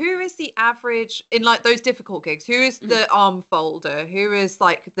 like, who is the average in like those difficult gigs? Who is the arm folder? Who is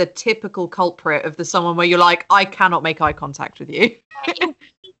like the typical culprit of someone where you're like, I cannot make eye contact with you?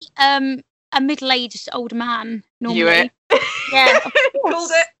 A middle-aged older man normally. You it? Yeah,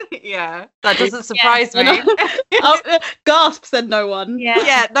 called it. Yeah, that doesn't surprise me. Gasp, said no one.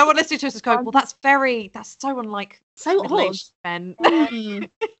 Yeah, no one listening to us is going, well, that's so unlike so middle-aged men. So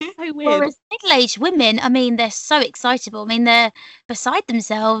weird. Whereas middle-aged women, I mean, they're so excitable. I mean, they're beside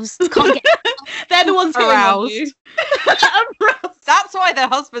themselves. Can't get they're the ones aroused. Aroused. That's why their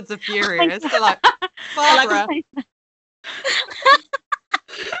husbands are furious. They're like, Barbara.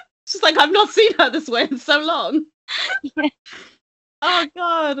 She's like, I've not seen her this way in so long. Yeah. Oh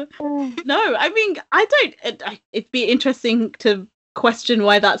God. No, I mean, it'd be interesting to question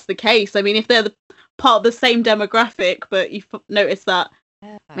why that's the case. I mean, if they're part of the same demographic, but you've noticed that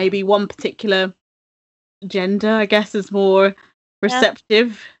maybe one particular gender, I guess, is more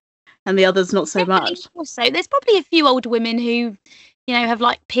receptive and the others not so much. Also, there's probably a few older women who, have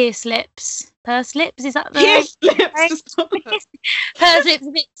like pursed lips, is that the pierced lips? Pursed lips,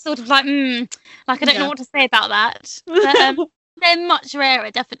 a bit sort of like, like I don't know what to say about that. But, they're much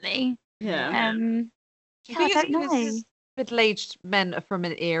rarer, definitely. Yeah. I don't know. Middle-aged men are from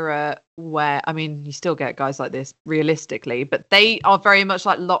an era where, I mean, you still get guys like this realistically, but they are very much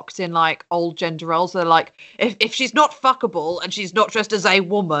like locked in like old gender roles. They're like, if she's not fuckable and she's not dressed as a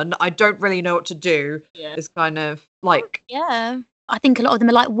woman, I don't really know what to do. Yeah. It's kind of like, I think a lot of them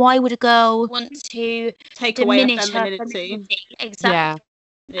are like, why would a girl want to take away her femininity? Exactly.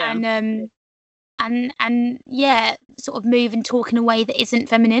 Yeah. And sort of move and talk in a way that isn't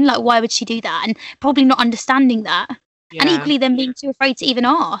feminine. Like, why would she do that? And probably not understanding that. Yeah. And equally them being too afraid to even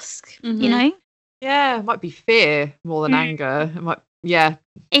ask, Yeah, it might be fear more than anger. It might,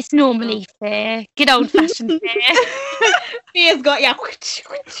 It's normally fear. Good old-fashioned fear. Fear's got,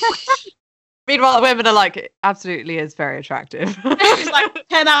 Meanwhile, the women are like, it absolutely is very attractive. It's like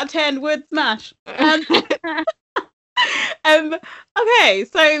 10 out of 10 word smash. Okay,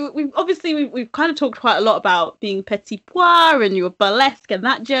 so we've kind of talked quite a lot about being petit pois and your burlesque and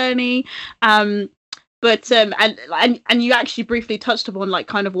that journey. But and you actually briefly touched upon like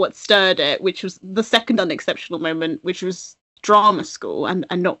kind of what stirred it, which was the second unexceptional moment, which was drama school and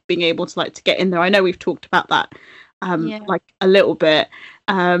not being able to like to get in there. I know we've talked about that like a little bit.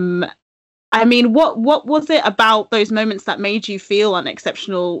 I mean, what was it about those moments that made you feel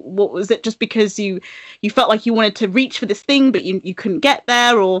unexceptional? What was it? Just because you felt like you wanted to reach for this thing, but you couldn't get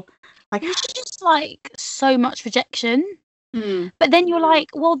there, or like It was just like so much rejection. Mm. But then you're like,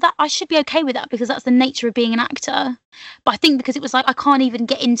 well, that I should be okay with that because that's the nature of being an actor. But I think because it was like I can't even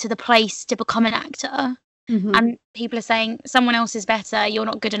get into the place to become an actor, and people are saying someone else is better, you're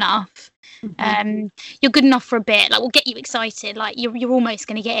not good enough. You're good enough for a bit, like we'll get you excited, like you're almost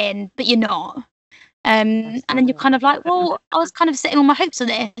going to get in, but you're not. And then you're kind of like, well, I was kind of setting all my hopes on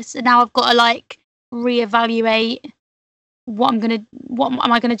this, and now I've got to like reevaluate what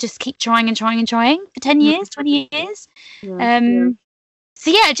am I gonna just keep trying and trying and trying for 10 years, 20 years? So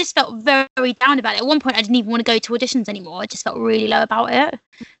yeah, I just felt very, very down about it. At one point I didn't even want to go to auditions anymore. I just felt really low about it.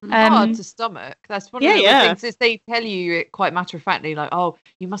 Hard to stomach. That's one of the things is they tell you it quite matter-of-factly, like, oh,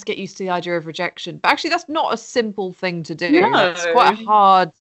 you must get used to the idea of rejection. But actually that's not a simple thing to do. No. It's quite a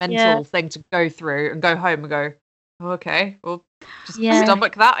hard mental thing to go through and go home and go, oh, okay, well, just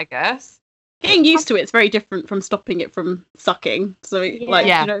stomach that, I guess. Getting used to it's very different from stopping it from sucking. So, you know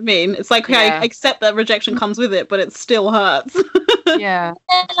what I mean? It's like, I accept that rejection comes with it, but it still hurts.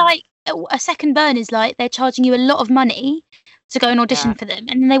 Like, a second burn is like they're charging you a lot of money to go and audition for them,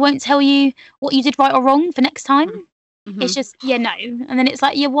 and then they won't tell you what you did right or wrong for next time. It's just, no. And then it's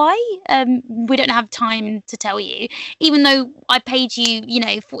like, why? We don't have time to tell you. Even though I paid you,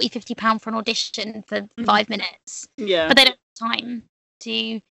 £40, £50 for an audition for 5 minutes. Yeah. But they don't have time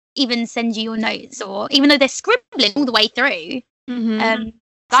to even send you your notes, or even though they're scribbling all the way through.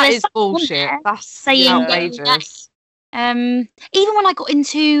 That is bullshit. That's saying outrageous. Even when I got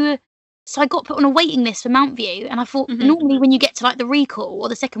into, so I got put on a waiting list for Mountview, and I thought normally when you get to like the recall or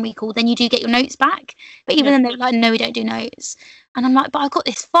the second recall, then you do get your notes back. But even then, they're like, no, we don't do notes. And I'm like, but I got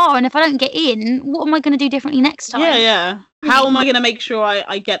this far, and if I don't get in, what am I going to do differently next time? How am I going to make sure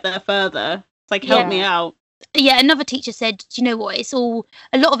I get there further? It's like, help me out. Another teacher said, do you know what, it's all,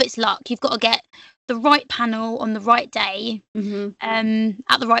 a lot of it's luck. You've got to get the right panel on the right day,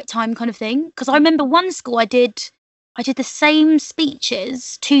 at the right time, kind of thing. Because I remember one school I did the same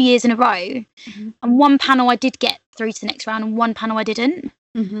speeches 2 years in a row, and one panel I did get through to the next round and one panel I didn't.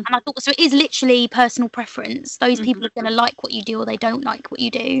 And I thought, so it is literally personal preference. Those people are going to like what you do or they don't like what you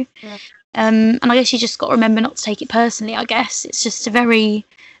do. And I guess you just got to remember not to take it personally, I guess. It's just a very,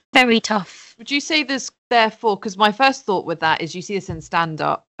 very tough. Would you say there's therefore, because my first thought with that is you see this in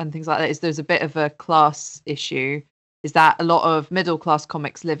stand-up and things like that, is there's a bit of a class issue, is that a lot of middle-class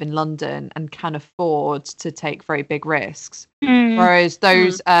comics live in London and can afford to take very big risks, whereas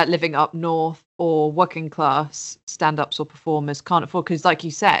those living up north or working class stand-ups or performers can't afford, because like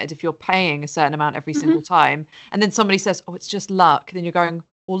you said, if you're paying a certain amount every single time and then somebody says, oh, it's just luck, then you're going,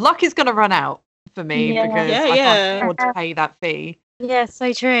 well, luck is going to run out for me because I can't afford to pay that fee. Yeah,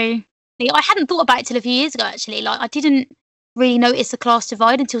 so true. I hadn't thought about it till a few years ago, actually. Like, I didn't really notice the class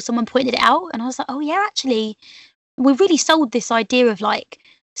divide until someone pointed it out. And I was like, oh, yeah, actually, we really sold this idea of, like,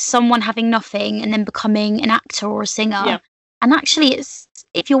 someone having nothing and then becoming an actor or a singer. Yeah. And actually,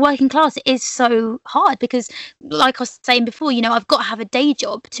 if you're working class, it is so hard because, like I was saying before, I've got to have a day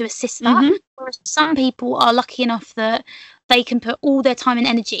job to assist that. Whereas some people are lucky enough that they can put all their time and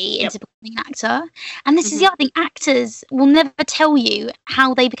energy into becoming an actor. And this is the other thing, actors will never tell you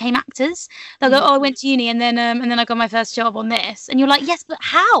how they became actors. They'll go, oh, I went to uni and then I got my first job on this. And you're like, yes, but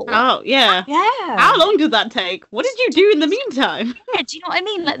how? Oh, yeah. Yeah. How long did that take? What did you do in the meantime? Yeah, do you know what I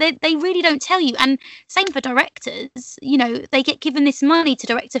mean? Like they really don't tell you. And same for directors. They get given this money to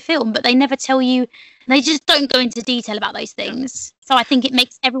direct a film, but they never tell you. They just don't go into detail about those things. So I think it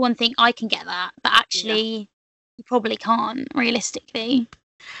makes everyone think I can get that, but actually you probably can't realistically.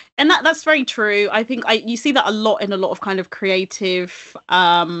 And that's very true. I think you see that a lot in a lot of kind of creative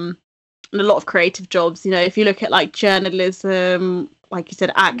and a lot of creative jobs. If you look at like journalism, like you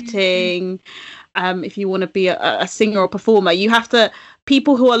said, acting, if you want to be a singer or performer, you have to,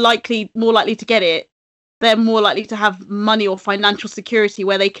 people who are more likely to get it, they're more likely to have money or financial security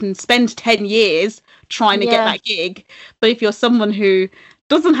where they can spend 10 years trying to get that gig. But if you're someone who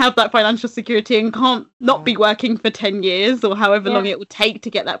doesn't have that financial security and can't not be working for 10 years or however long it will take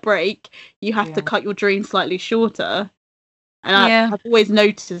to get that break, you have to cut your dream slightly shorter. And I've always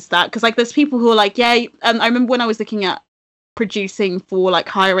noticed that because like there's people who are like, I remember when I was looking at producing for like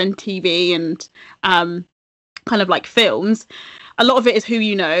higher end TV and kind of like films, a lot of it is who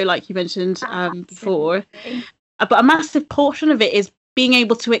like you mentioned before, but a massive portion of it is being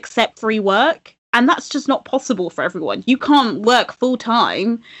able to accept free work. And that's just not possible for everyone. You can't work full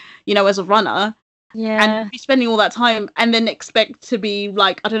time, as a runner Yeah. And be spending all that time and then expect to be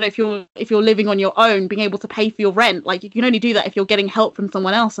like, I don't know, if you're living on your own, being able to pay for your rent, like you can only do that if you're getting help from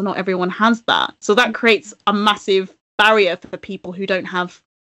someone else, and not everyone has that. So that creates a massive barrier for people who don't have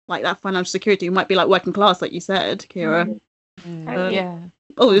like that financial security, who might be like working class, like you said, Kira. Yeah.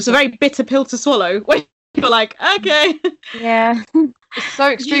 Oh, it's a very bitter pill to swallow when you're like, okay. Yeah. It's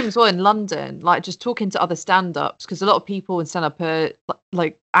so extreme as well in London, like just talking to other stand-ups, because a lot of people in stand-up are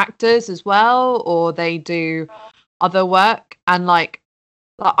like actors as well, or they do other work, and like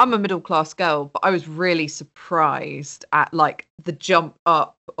I'm a middle-class girl, but I was really surprised at like the jump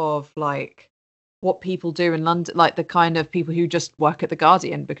up of like what people do in London, like the kind of people who just work at the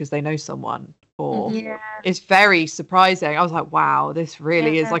Guardian because they know someone, or it's very surprising. I was like, wow, this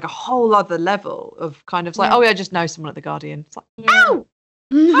really is like a whole other level of kind of like, oh yeah, I just know someone at the Guardian. It's like, ow!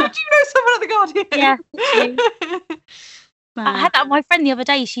 How do you know someone at the Guardian? Yeah. I had that with my friend the other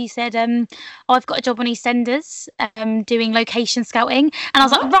day. She said, I've got a job on EastEnders doing location scouting. And I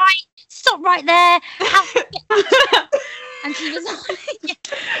was like, right, stop right there. And she was like,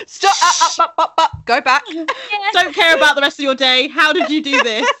 stop, up, go back. Yeah. Don't care about the rest of your day. How did you do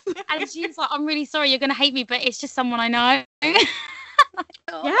this? And she was like, I'm really sorry, you're going to hate me, but it's just someone I know. Yeah.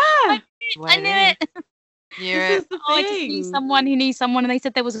 I knew it. Yeah. I just knew someone who knew someone, and they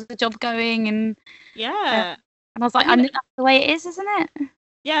said there was a job going, and yeah. And I was like, I know that's the way it is, isn't it?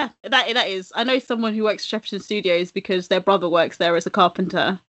 Yeah, that is. I know someone who works at Shepperton Studios because their brother works there as a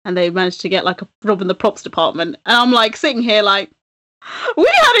carpenter, and they managed to get like a job in the props department. And I'm like sitting here like, we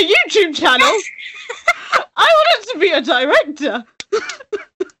had a YouTube channel. I wanted to be a director.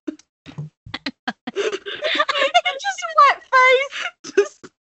 Just wet face.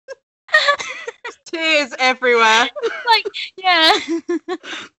 Just tears everywhere. Like, yeah.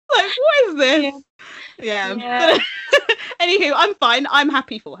 Like, what is this? Yeah. Anywho, I'm fine. I'm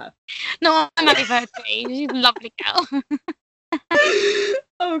happy for her. No, I'm happy for her too. She's a lovely girl.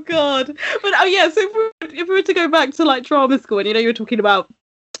 Oh God. But oh yeah, so if we were to go back to like drama school, and you were talking about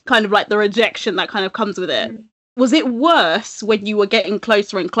kind of like the rejection that kind of comes with it. Was it worse when you were getting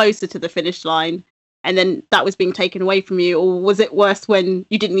closer and closer to the finish line, and then that was being taken away from you, or was it worse when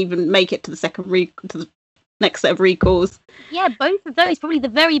you didn't even make it to the next set of recalls? Yeah, both of those. Probably the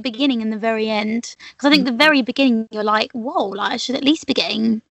very beginning and the very end. Because I think the very beginning, you're like, whoa, like I should at least be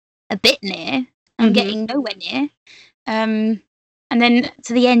getting a bit near. I'm getting nowhere near. And then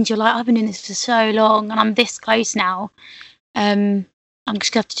to the end, you're like, I've been doing this for so long, and I'm this close now. I'm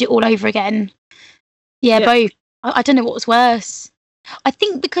just going to have to do it all over again. Yeah. Both. I don't know what was worse. I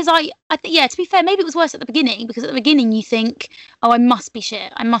think because I think, yeah, to be fair, maybe it was worse at the beginning, because at the beginning you think, oh, I must be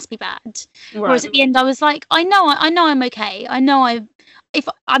shit, I must be bad. Right. Whereas at the end I was like, I know I'm okay. I know if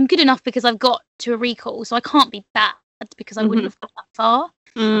I'm good enough because I've got to a recall, so I can't be bad because I wouldn't have got that far.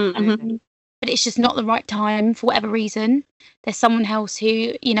 But it's just not the right time for whatever reason. There's someone else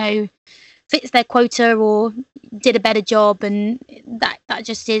who, fits their quota or did a better job, and that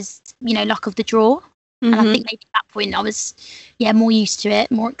just is, luck of the draw. And I think maybe at that point I was, more used to it,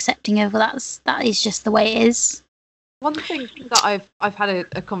 more accepting of that is just the way it is. One thing that I've had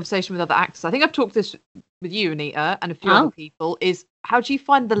a conversation with other actors, I think I've talked this with you, Anita, and a few other people, is how do you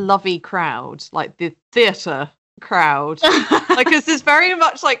find the lovey crowd, like the theatre crowd? Like, because there's very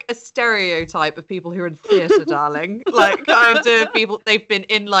much like a stereotype of people who are in theatre, darling. Like, kind of people, they've been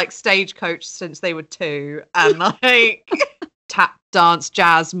in like Stagecoach since they were 2, and like tap dance,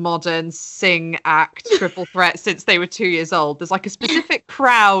 jazz, modern, sing, act, triple threat since they were 2 years old. There's like a specific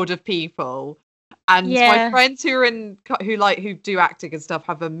crowd of people, and my friends who do acting and stuff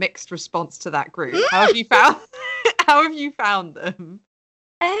have a mixed response to that group. How have you found them?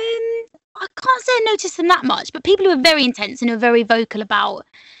 I can't say I noticed them that much, but people who are very intense and who are very vocal about,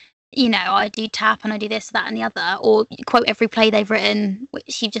 I do tap and I do this, that and the other, or quote every play they've written,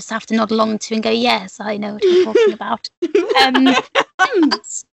 which you just have to nod along to and go, yes, I know what you're talking about.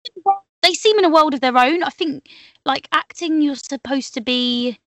 They seem in a world of their own. I think, like, acting, you're supposed to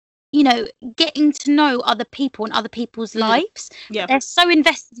be, getting to know other people and other people's lives. Yeah. They're so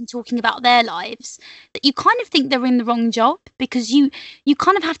invested in talking about their lives that you kind of think they're in the wrong job, because you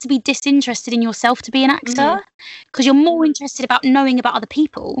kind of have to be disinterested in yourself to be an actor, because you're more interested about knowing about other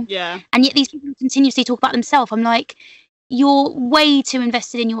people. Yeah. And yet these people continuously talk about themselves. I'm like, you're way too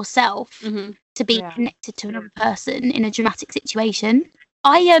invested in yourself to be connected to another person in a dramatic situation.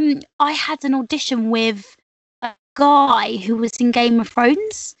 I had an audition with a guy who was in Game of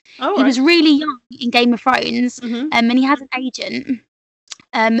Thrones. He was really young in Game of Thrones, and he had an agent,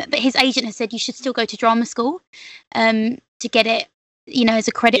 but his agent has said you should still go to drama school to get it, as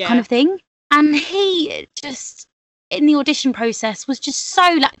a credit kind of thing. And he just, in the audition process, was just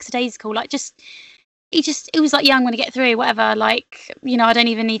so lackadaisical, like just it was like, yeah, I'm going to get through, whatever. Like, you know, I don't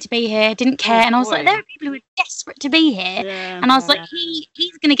even need to be here. Didn't care. And I was like, there are people who are desperate to be here. Yeah. And I was like,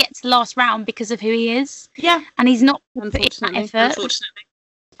 he's going to get to the last round because of who he is. Yeah. And he's not putting that effort. Unfortunately.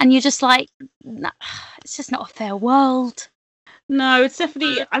 And you're just like, nah, it's just not a fair world. No, it's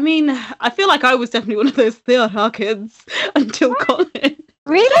definitely, I mean, I feel like I was definitely one of those theatre kids until college.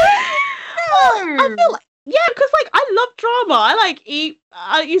 Really? I feel like, yeah, because like I love drama.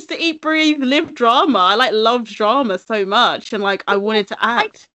 I used to eat, breathe, live drama. I loved drama so much, and like I wanted to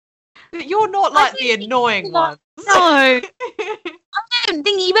act. You're not like the annoying one. No, I don't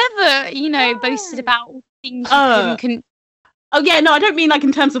think you ever, boasted about things you couldn't. Oh yeah, no, I don't mean like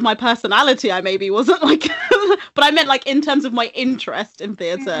in terms of my personality. I maybe wasn't like, but I meant like in terms of my interest in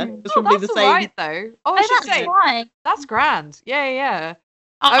theatre. It was probably the same. Right though. Oh, I should say why. That's grand. Yeah.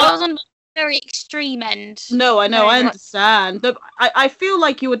 I was on the very extreme end. No, I know, I understand. I feel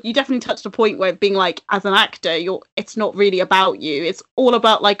like you definitely touched a point where being like, as an actor, it's not really about you. It's all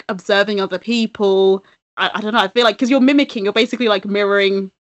about like observing other people. I don't know. I feel like because you're basically like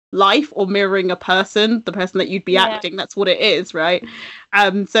mirroring life or mirroring the person that you'd be acting. That's what it is, right?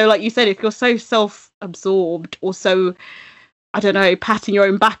 So like you said, if you're so self-absorbed or so, I don't know, patting your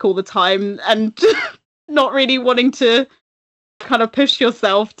own back all the time and not really wanting to kind of push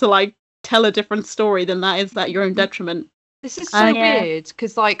yourself to like tell a different story, then that is at your own detriment. This is so weird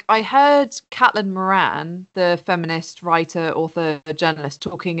because like I heard Caitlin Moran, the feminist writer, author, journalist,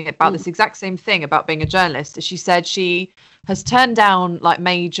 talking about this exact same thing about being a journalist. She said she has turned down like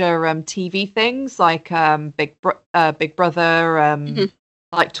major TV things like Big Brother,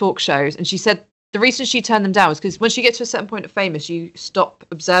 like talk shows, and she said the reason she turned them down was because when she gets to a certain point of famous, you stop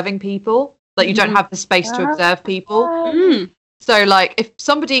observing people. Like you don't have the space to observe people. So like if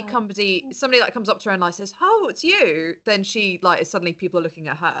somebody that comes up to her and like says, "Oh, it's you," then she like suddenly people are looking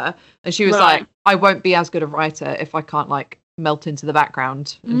at her, and she was like, "I won't be as good a writer if I can't like melt into the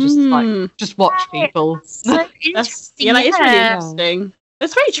background and just watch people." So interesting. That is really interesting.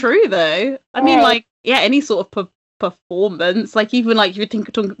 It's very true though. I mean, like any sort of performance, like even like if you're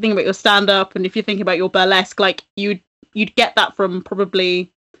thinking about your stand-up and if you're thinking about your burlesque, like you'd get that from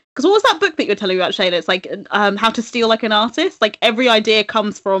probably. Because what was that book that you're telling me about, Shayla? It's like How to Steal Like an Artist. Like every idea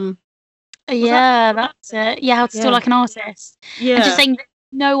comes from. That's it. Yeah, How to Steal Like an Artist. Yeah. And just saying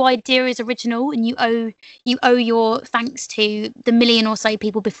no idea is original, and you owe your thanks to the million or so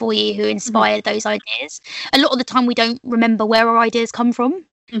people before you who inspired those ideas. A lot of the time, we don't remember where our ideas come from,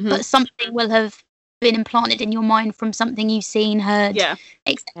 but something will have been implanted in your mind from something you've seen, heard,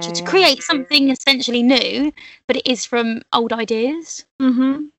 etc. To create something essentially new, but it is from old ideas.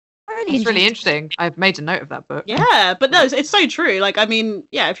 It's really interesting. I've made a note of that book. Yeah, but no, it's so true. Like, I mean,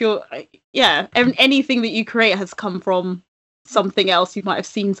 if you're, anything that you create has come from something else. You might have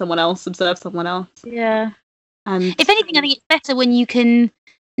seen someone else, observed someone else. Yeah. And if anything, I think it's better when you can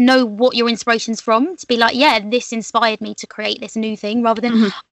know what your inspiration's from, to be like, this inspired me to create this new thing, rather than,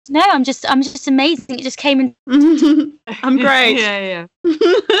 no, I'm just amazing. It just came in. I'm great. Yeah.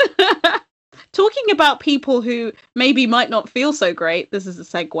 Talking about people who maybe might not feel so great, this is a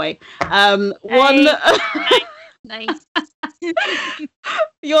segue. Nice.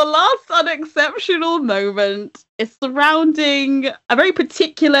 Your last unexceptional moment is surrounding a very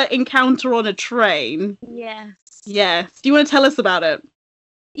particular encounter on a train. Yes. Yes. Do you want to tell us about it?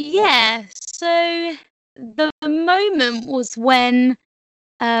 Yeah. So the moment was when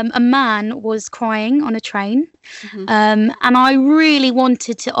a man was crying on a train, and I really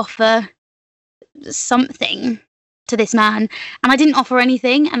wanted to offer something to this man, and I didn't offer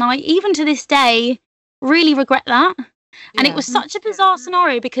anything, and I even to this day really regret that. And it was such a bizarre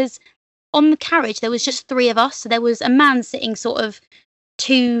scenario because on the carriage there was just three of us, so there was a man sitting sort of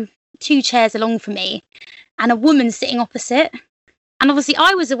two chairs along from me and a woman sitting opposite, and obviously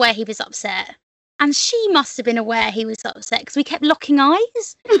I was aware he was upset and she must have been aware he was upset because we kept locking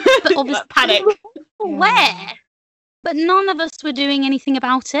eyes, but obviously panic. Aware, but none of us were doing anything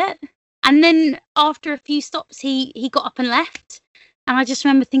about it. And then after a few stops, he got up and left. And I just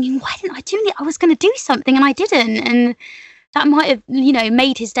remember thinking, why didn't I do it? I was going to do something and I didn't. And that might have,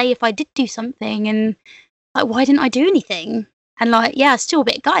 made his day if I did do something. And like, why didn't I do anything? And like, still a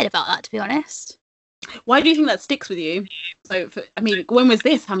bit gutted about that, to be honest. Why do you think that sticks with you? So, when was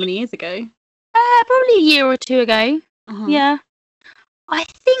this? How many years ago? Probably a year or two ago. Yeah. I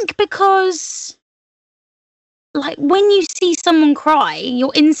think because, like, when you see someone cry,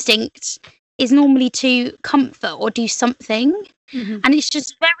 your instinct is normally to comfort or do something. And it's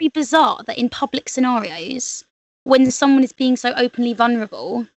just very bizarre that in public scenarios, when someone is being so openly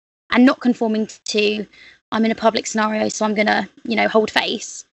vulnerable and not conforming to, I'm in a public scenario, so I'm going to, hold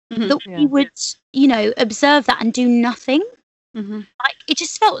face, that we would, observe that and do nothing. Like, it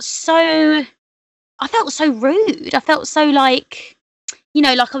just felt so, I felt so rude. I felt so like,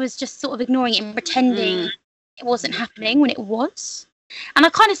 like I was just sort of ignoring it and pretending it wasn't happening when it was. And I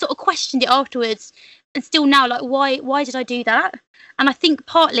kind of sort of questioned it afterwards, and still now, like, why did I do that? And I think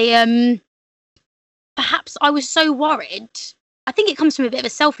partly, perhaps I was so worried. I think it comes from a bit of a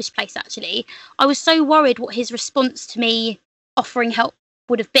selfish place, actually. I was so worried what his response to me offering help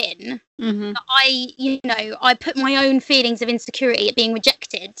would have been. That I put my own feelings of insecurity at being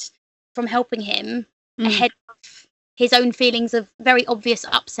rejected from helping him ahead of his own feelings of very obvious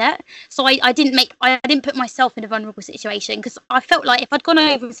upset. So I didn't put myself in a vulnerable situation, because I felt like if I'd gone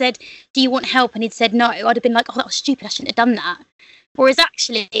over and said, do you want help, and he'd said no, I'd have been like, oh, that was stupid, I shouldn't have done that. Whereas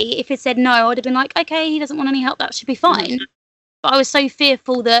actually, if he'd said no, I'd have been like, okay, he doesn't want any help, that should be fine. But I was so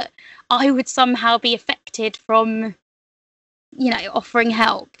fearful that I would somehow be affected from, offering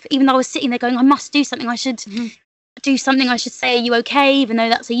help, even though I was sitting there going, I must do something, I should do something, I should say, are you okay, even though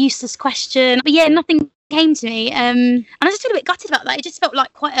that's a useless question. But yeah, nothing came to me, and I just feel a bit gutted about that. It just felt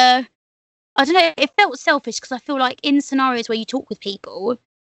like quite a, I don't know, it felt selfish, because I feel like in scenarios where you talk with people,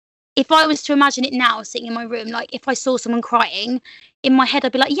 if I was to imagine it now sitting in my room, like if I saw someone crying, in my head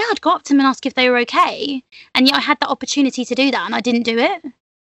I'd be like, yeah, I'd go up to them and ask if they were okay, and yet I had that opportunity to do that and I didn't do it.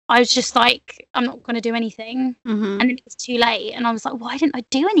 I was just like, I'm not going to do anything. And then it was too late, and I was like, why didn't I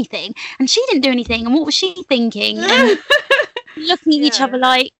do anything? And she didn't do anything, and what was she thinking? And looking at each other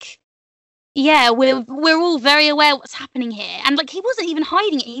like, yeah, we're all very aware what's happening here. And like, he wasn't even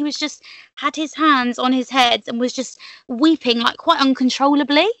hiding it. He was just had his hands on his head and was just weeping like quite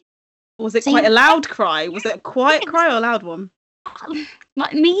uncontrollably. Was it quite a loud cry? Was it a quiet cry or a loud one?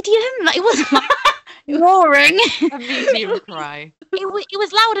 Like medium? Like, it wasn't like roaring. A medium cry. It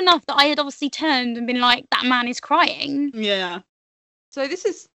was loud enough that I had obviously turned and been like, that man is crying. Yeah. So this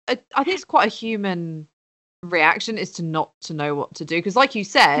is, I think it's quite a human reaction, is to not to know what to do, because like you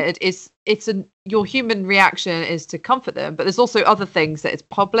said, your human reaction is to comfort them, but there's also other things that it's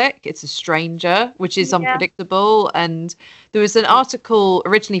public, it's a stranger, which is unpredictable. And there was an article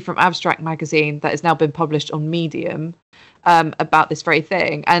originally from Abstract magazine that has now been published on Medium about this very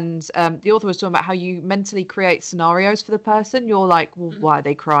thing, and the author was talking about how you mentally create scenarios for the person. You're like, well, why are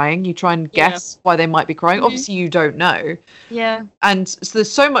they crying? You try and guess why they might be crying. Obviously you don't know, and so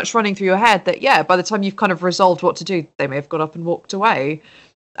there's so much running through your head that by the time you've kind of resolved what to do, they may have got up and walked away.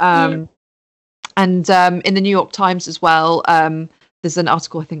 And in the New York Times as well, there's an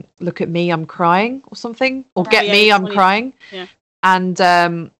article, I think, look at me, I'm crying, or something, or get me, I'm crying.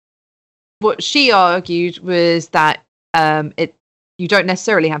 And what she argued was that you don't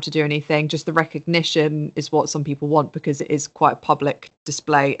necessarily have to do anything, just the recognition is what some people want, because it is quite a public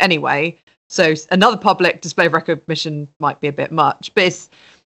display anyway. So another public display of recognition might be a bit much, but it's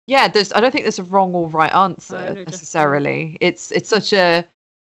I don't think there's a wrong or right answer necessarily. It's such a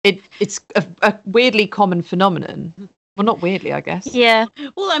weirdly common phenomenon. Well, not weirdly, I guess. Yeah.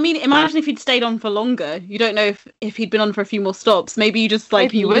 Well, I mean, imagine if he'd stayed on for longer. You don't know if he'd been on for a few more stops. Maybe you just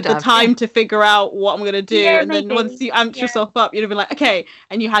like you had the time to figure out what I'm going to do, and then once you amped yourself up, you'd have been like, okay,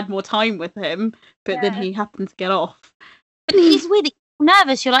 and you had more time with him. But then he happened to get off. But he's really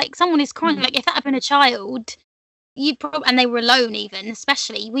nervous. You're like, someone is crying. Like, if that had been a child, and they were alone, even,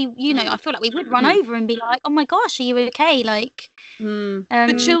 especially, I feel like we would run over and be like, oh my gosh, are you okay? Like,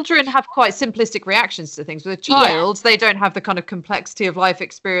 the children have quite simplistic reactions to things. With a child, they don't have the kind of complexity of life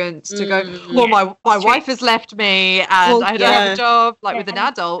experience to go, well, my wife has left me, and I don't have a job. Like with an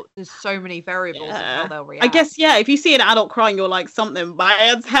adult, there's so many variables of how they'll react. I guess, if you see an adult crying, you're like, something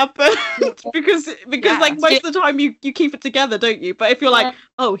bad's happened. because like most of the time you keep it together, don't you? But if you're like,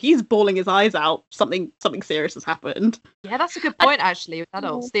 oh, he's bawling his eyes out, something serious has happened. Yeah, that's a good point, actually. With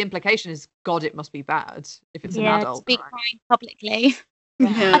adults, the implication is, God, it must be bad if it's an adult. To be crying publicly.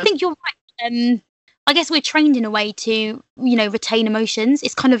 I think you're right. I guess we're trained in a way to, retain emotions.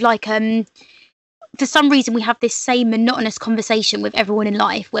 It's kind of like, for some reason, we have this same monotonous conversation with everyone in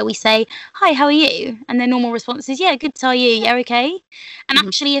life where we say, hi, how are you? And their normal response is, yeah, good, how are you? Yeah, okay. And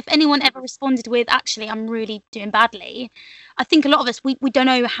actually, if anyone ever responded with, actually, I'm really doing badly, I think a lot of us, we don't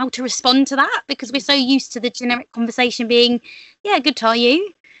know how to respond to that, because we're so used to the generic conversation being, yeah, good, how are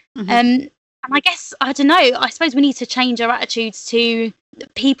you? And I guess, I don't know, I suppose we need to change our attitudes to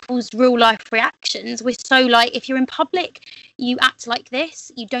people's real life reactions. We're so like, if you're in public, you act like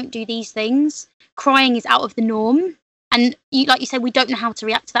this, you don't do these things. Crying is out of the norm. And like you said, we don't know how to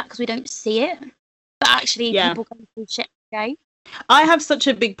react to that because we don't see it. But actually, people go through shit every day. I have such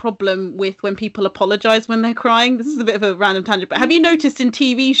a big problem with when people apologize when they're crying. This is a bit of a random tangent, but have you noticed in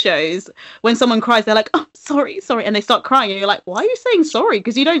TV shows when someone cries, they're like, "Oh, sorry," and they start crying, and you're like, "Why are you saying sorry?"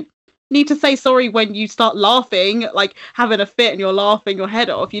 Because you don't need to say sorry when you start laughing, like having a fit and you're laughing your head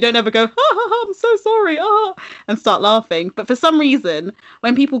off. You don't ever go, "Oh, I'm so sorry," and start laughing. But for some reason,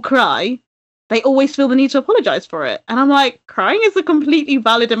 when people cry, they always feel the need to apologize for it. And I'm like, crying is a completely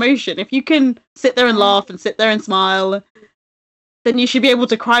valid emotion. If you can sit there and laugh and sit there and smile, then you should be able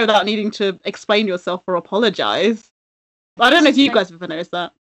to cry without needing to explain yourself or apologize. I don't know if you guys have ever noticed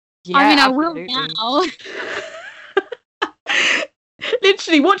that. Yeah, I mean, absolutely. I will now.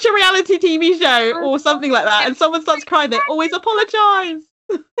 Literally, watch a reality TV show or something like that, and someone starts crying, they always apologise.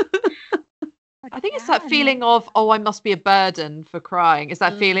 I think it's that feeling of, I must be a burden for crying. It's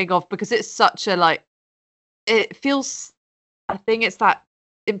that feeling of, because it's such a, it feels, I think it's that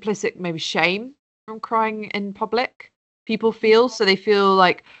implicit maybe shame from crying in public. People feel, so they feel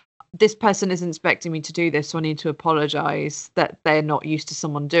like this person isn't expecting me to do this, so I need to apologise that they're not used to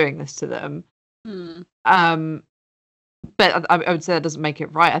someone doing this to them. But I would say that doesn't make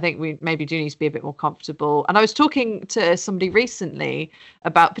it right. I think we maybe do need to be a bit more comfortable. And I was talking to somebody recently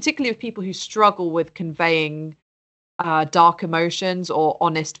about, particularly with people who struggle with conveying dark emotions or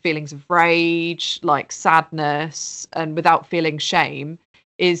honest feelings of rage, like sadness, and without feeling shame,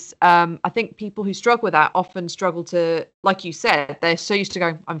 is I think people who struggle with that often struggle to, like you said, they're so used to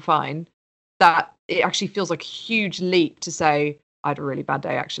going, "I'm fine," that it actually feels like a huge leap to say, "I had a really bad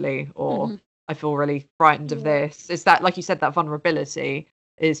day, actually," or "I feel really frightened of this." It's that, like you said, that vulnerability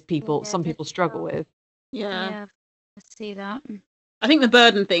is some people struggle with. Yeah, I see that. I think the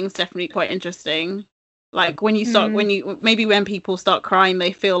burden thing's definitely quite interesting. Like when you start, when people start crying,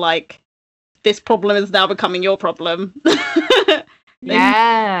 they feel like this problem is now becoming your problem.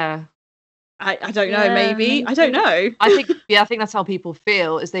 Yeah. I don't know, maybe. I don't know. I think that's how people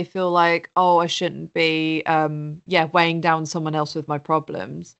feel, is they feel like, I shouldn't be weighing down someone else with my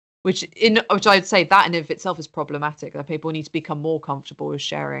problems. Which I'd say that in of itself is problematic, that people need to become more comfortable with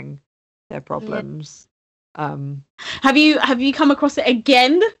sharing their problems. Have you come across it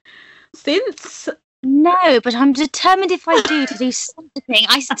again since? No, but I'm determined if I do to do something.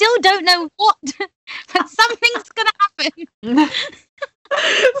 I still don't know what, but something's gonna happen.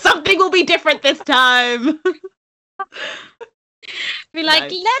 Something will be different this time. Be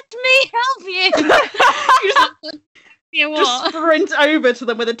like, let me help you. Just sprint over to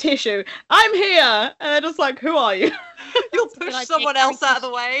them with a tissue. "I'm here," and they're just like, "Who are you?" You'll push someone else out of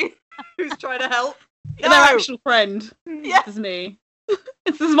the way who's trying to help. No. Their actual friend. Yeah. This is me.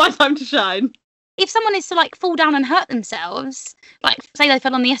 This is my time to shine. If someone is to fall down and hurt themselves, say they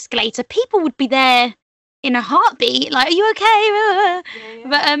fell on the escalator, people would be there in a heartbeat. Like, "Are you okay?"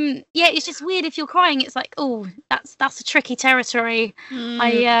 But it's just weird if you're crying. It's like, that's a tricky territory.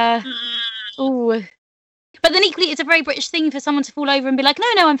 But then equally, it's a very British thing for someone to fall over and be like,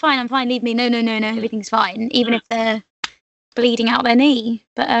 no, I'm fine, leave me, no, everything's fine, even if they're bleeding out their knee.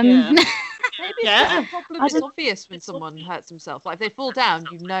 But maybe it's problem is obvious when someone hurts himself. Like, if they fall down,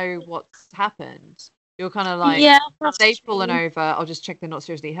 you know what's happened. You're kind of like, they've fallen over, I'll just check they're not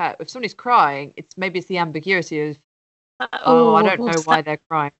seriously hurt. If somebody's crying, it's the ambiguity of, I don't know why they're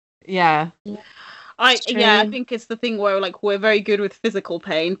crying. Yeah. I think it's the thing where we're very good with physical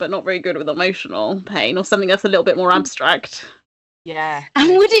pain, but not very good with emotional pain, or something that's a little bit more abstract. Yeah.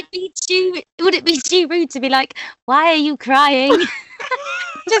 And would it be too rude to be like, "Why are you crying?"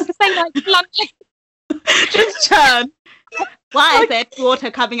 Just say bluntly. Just turn. "Why is there water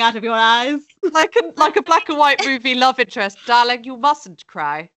coming out of your eyes?" Like a black and white movie love interest. "Darling, you mustn't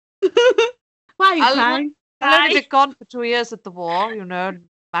cry." Why are you crying? I'll only be gone for 2 years at the war,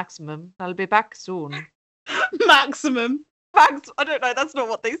 maximum. I'll be back soon. Maximum. I don't know, that's not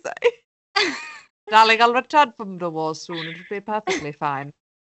what they say. "Darling, I'll return from the war soon. It'll be perfectly fine.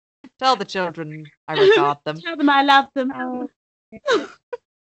 Tell the children I regard them. Tell them I love them."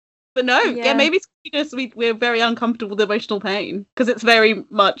 But no, maybe it's because we're very uncomfortable with emotional pain, because it's very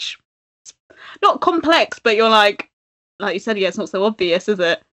much not complex, but you're like you said, it's not so obvious, is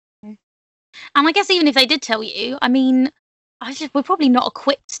it? And I guess even if they did tell you, I mean, we're probably not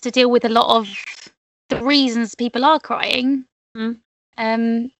equipped to deal with a lot of the reasons people are crying.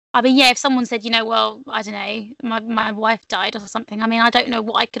 I mean, if someone said, well, I don't know, my wife died or something, I mean, I don't know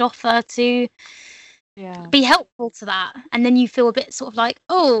what I could offer to be helpful to that. And then you feel a bit sort of like,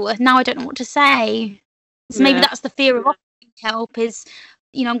 now I don't know what to say. So maybe that's the fear of offering help is,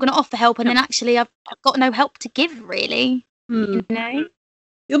 I'm going to offer help, and then actually I've got no help to give, really.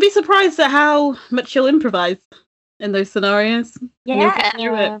 You'll be surprised at how much you'll improvise in those scenarios.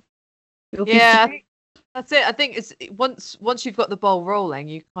 Yeah. You'll That's it. I think it's once you've got the ball rolling,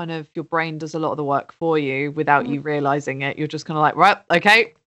 you kind of your brain does a lot of the work for you without you realizing it. You're just kind of like, right,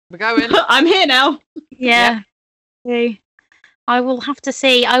 okay, we're going. I'm here now. Yeah. I will have to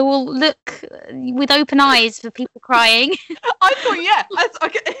see. I will look with open eyes for people crying. I thought,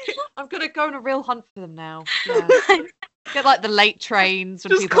 I'm gonna go on a real hunt for them now. Yeah. Get like the late trains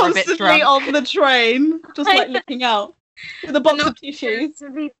when Just people are a bit constantly drunk. on the train, just like looking out with a box of tissues.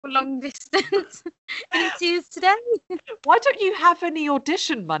 For people long distance. Interviews today. Why don't you have any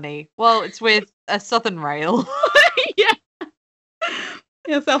audition money? Well, it's with a Southern Rail. Yeah,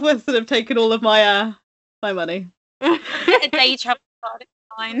 Southwestern have taken all of my money. A day travel card, it's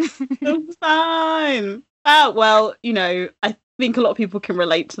fine. It's fine. Well, I think a lot of people can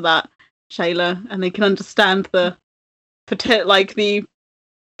relate to that, Shayla, and they can understand the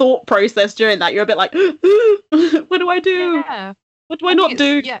thought process during that. You're a bit like, what do I do? Yeah. What do I not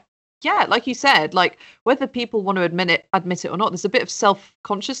do? Yeah, like you said, like whether people want to admit it or not, there's a bit of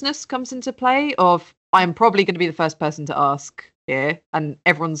self-consciousness comes into play of I'm probably going to be the first person to ask here, and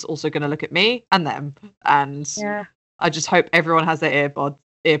everyone's also going to look at me and them, and I just hope everyone has their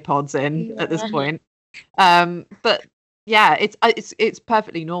earpods in at this point. But yeah, it's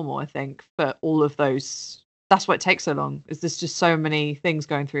perfectly normal, I think, for all of those. That's why it takes so long. Is there's just so many things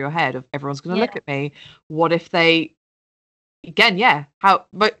going through your head of everyone's going to look at me. What if they? Again, how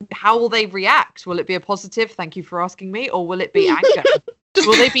will they react? Will it be a positive "thank you for asking me," or will it be anger?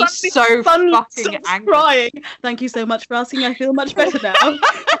 Will they be so fucking angry? Crying. Thank you so much for asking. I feel much better now.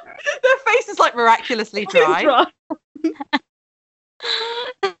 Their face is like miraculously dry.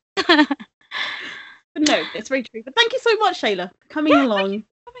 But no, it's very true. But thank you so much, Shayla, for coming along.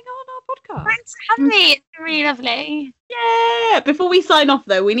 Coming on our podcast. Thanks for having me. It's been really lovely. Yeah. Before we sign off,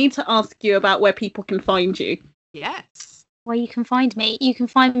 though, we need to ask you about where people can find you. Yes. Where you can find me. You can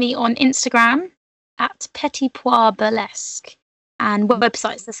find me on Instagram at Petit Pois Burlesque. And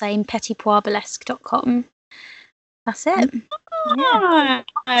website's the same, petitpoisburlesque.com. That's it.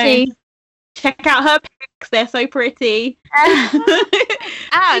 Nice. Check out her pics, they're so pretty.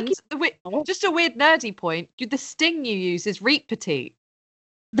 And just a weird nerdy point, the sting you use is Reet Petite.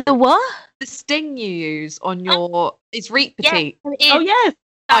 The what? The sting you use on your is Reet Petite. Yeah, oh yes.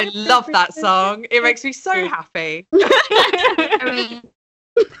 I love that song. It makes me so happy.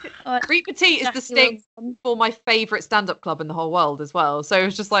 Reet Petite is the sting for my favourite stand-up club in the whole world as well. So it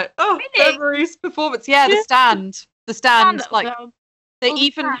was just like, memories, performance. Yeah, the stand. Like they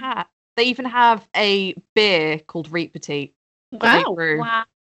even have a beer called Reet Petite. Wow.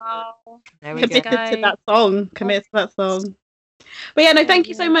 There we go. To that song. Commit to that song. But yeah, no, thank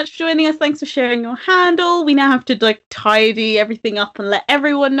you so much for joining us. Thanks for sharing your handle. We now have to tidy everything up and let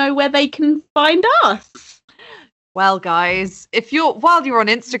everyone know where they can find us. Well, guys, while you're on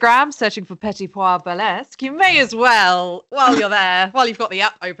Instagram searching for Petit Pois Burlesque, you may as well, while you're there, while you've got the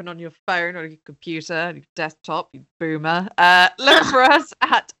app open on your phone or your computer, your desktop, you boomer, look for us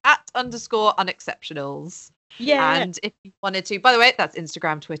at @_unexceptionals. Yeah. And if you wanted to, by the way, that's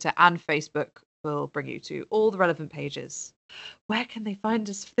Instagram, Twitter, and Facebook will bring you to all the relevant pages. Where can they find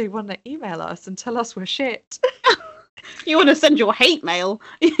us if they want to email us and tell us we're shit? You want to send your hate mail,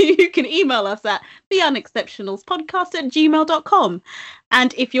 you can email us at theunexceptionalspodcast@gmail.com.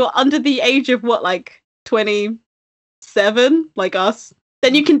 And if you're under the age of 27, like us,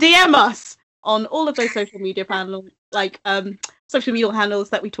 then you can DM us on all of those social media handles, social media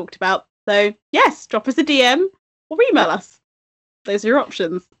handles that we talked about. So yes, drop us a DM or email us. Those are your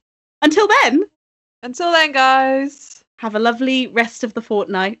options. Until then, guys, have a lovely rest of the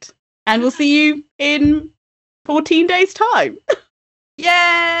fortnight, and we'll see you in 14 days' time.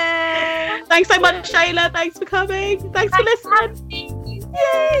 Yay! Thanks so much, Shayla. Thanks for coming. Thanks for listening. Yay!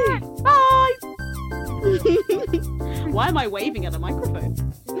 Bye. Why am I waving at a microphone?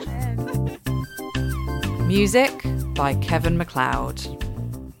 Music by Kevin MacLeod.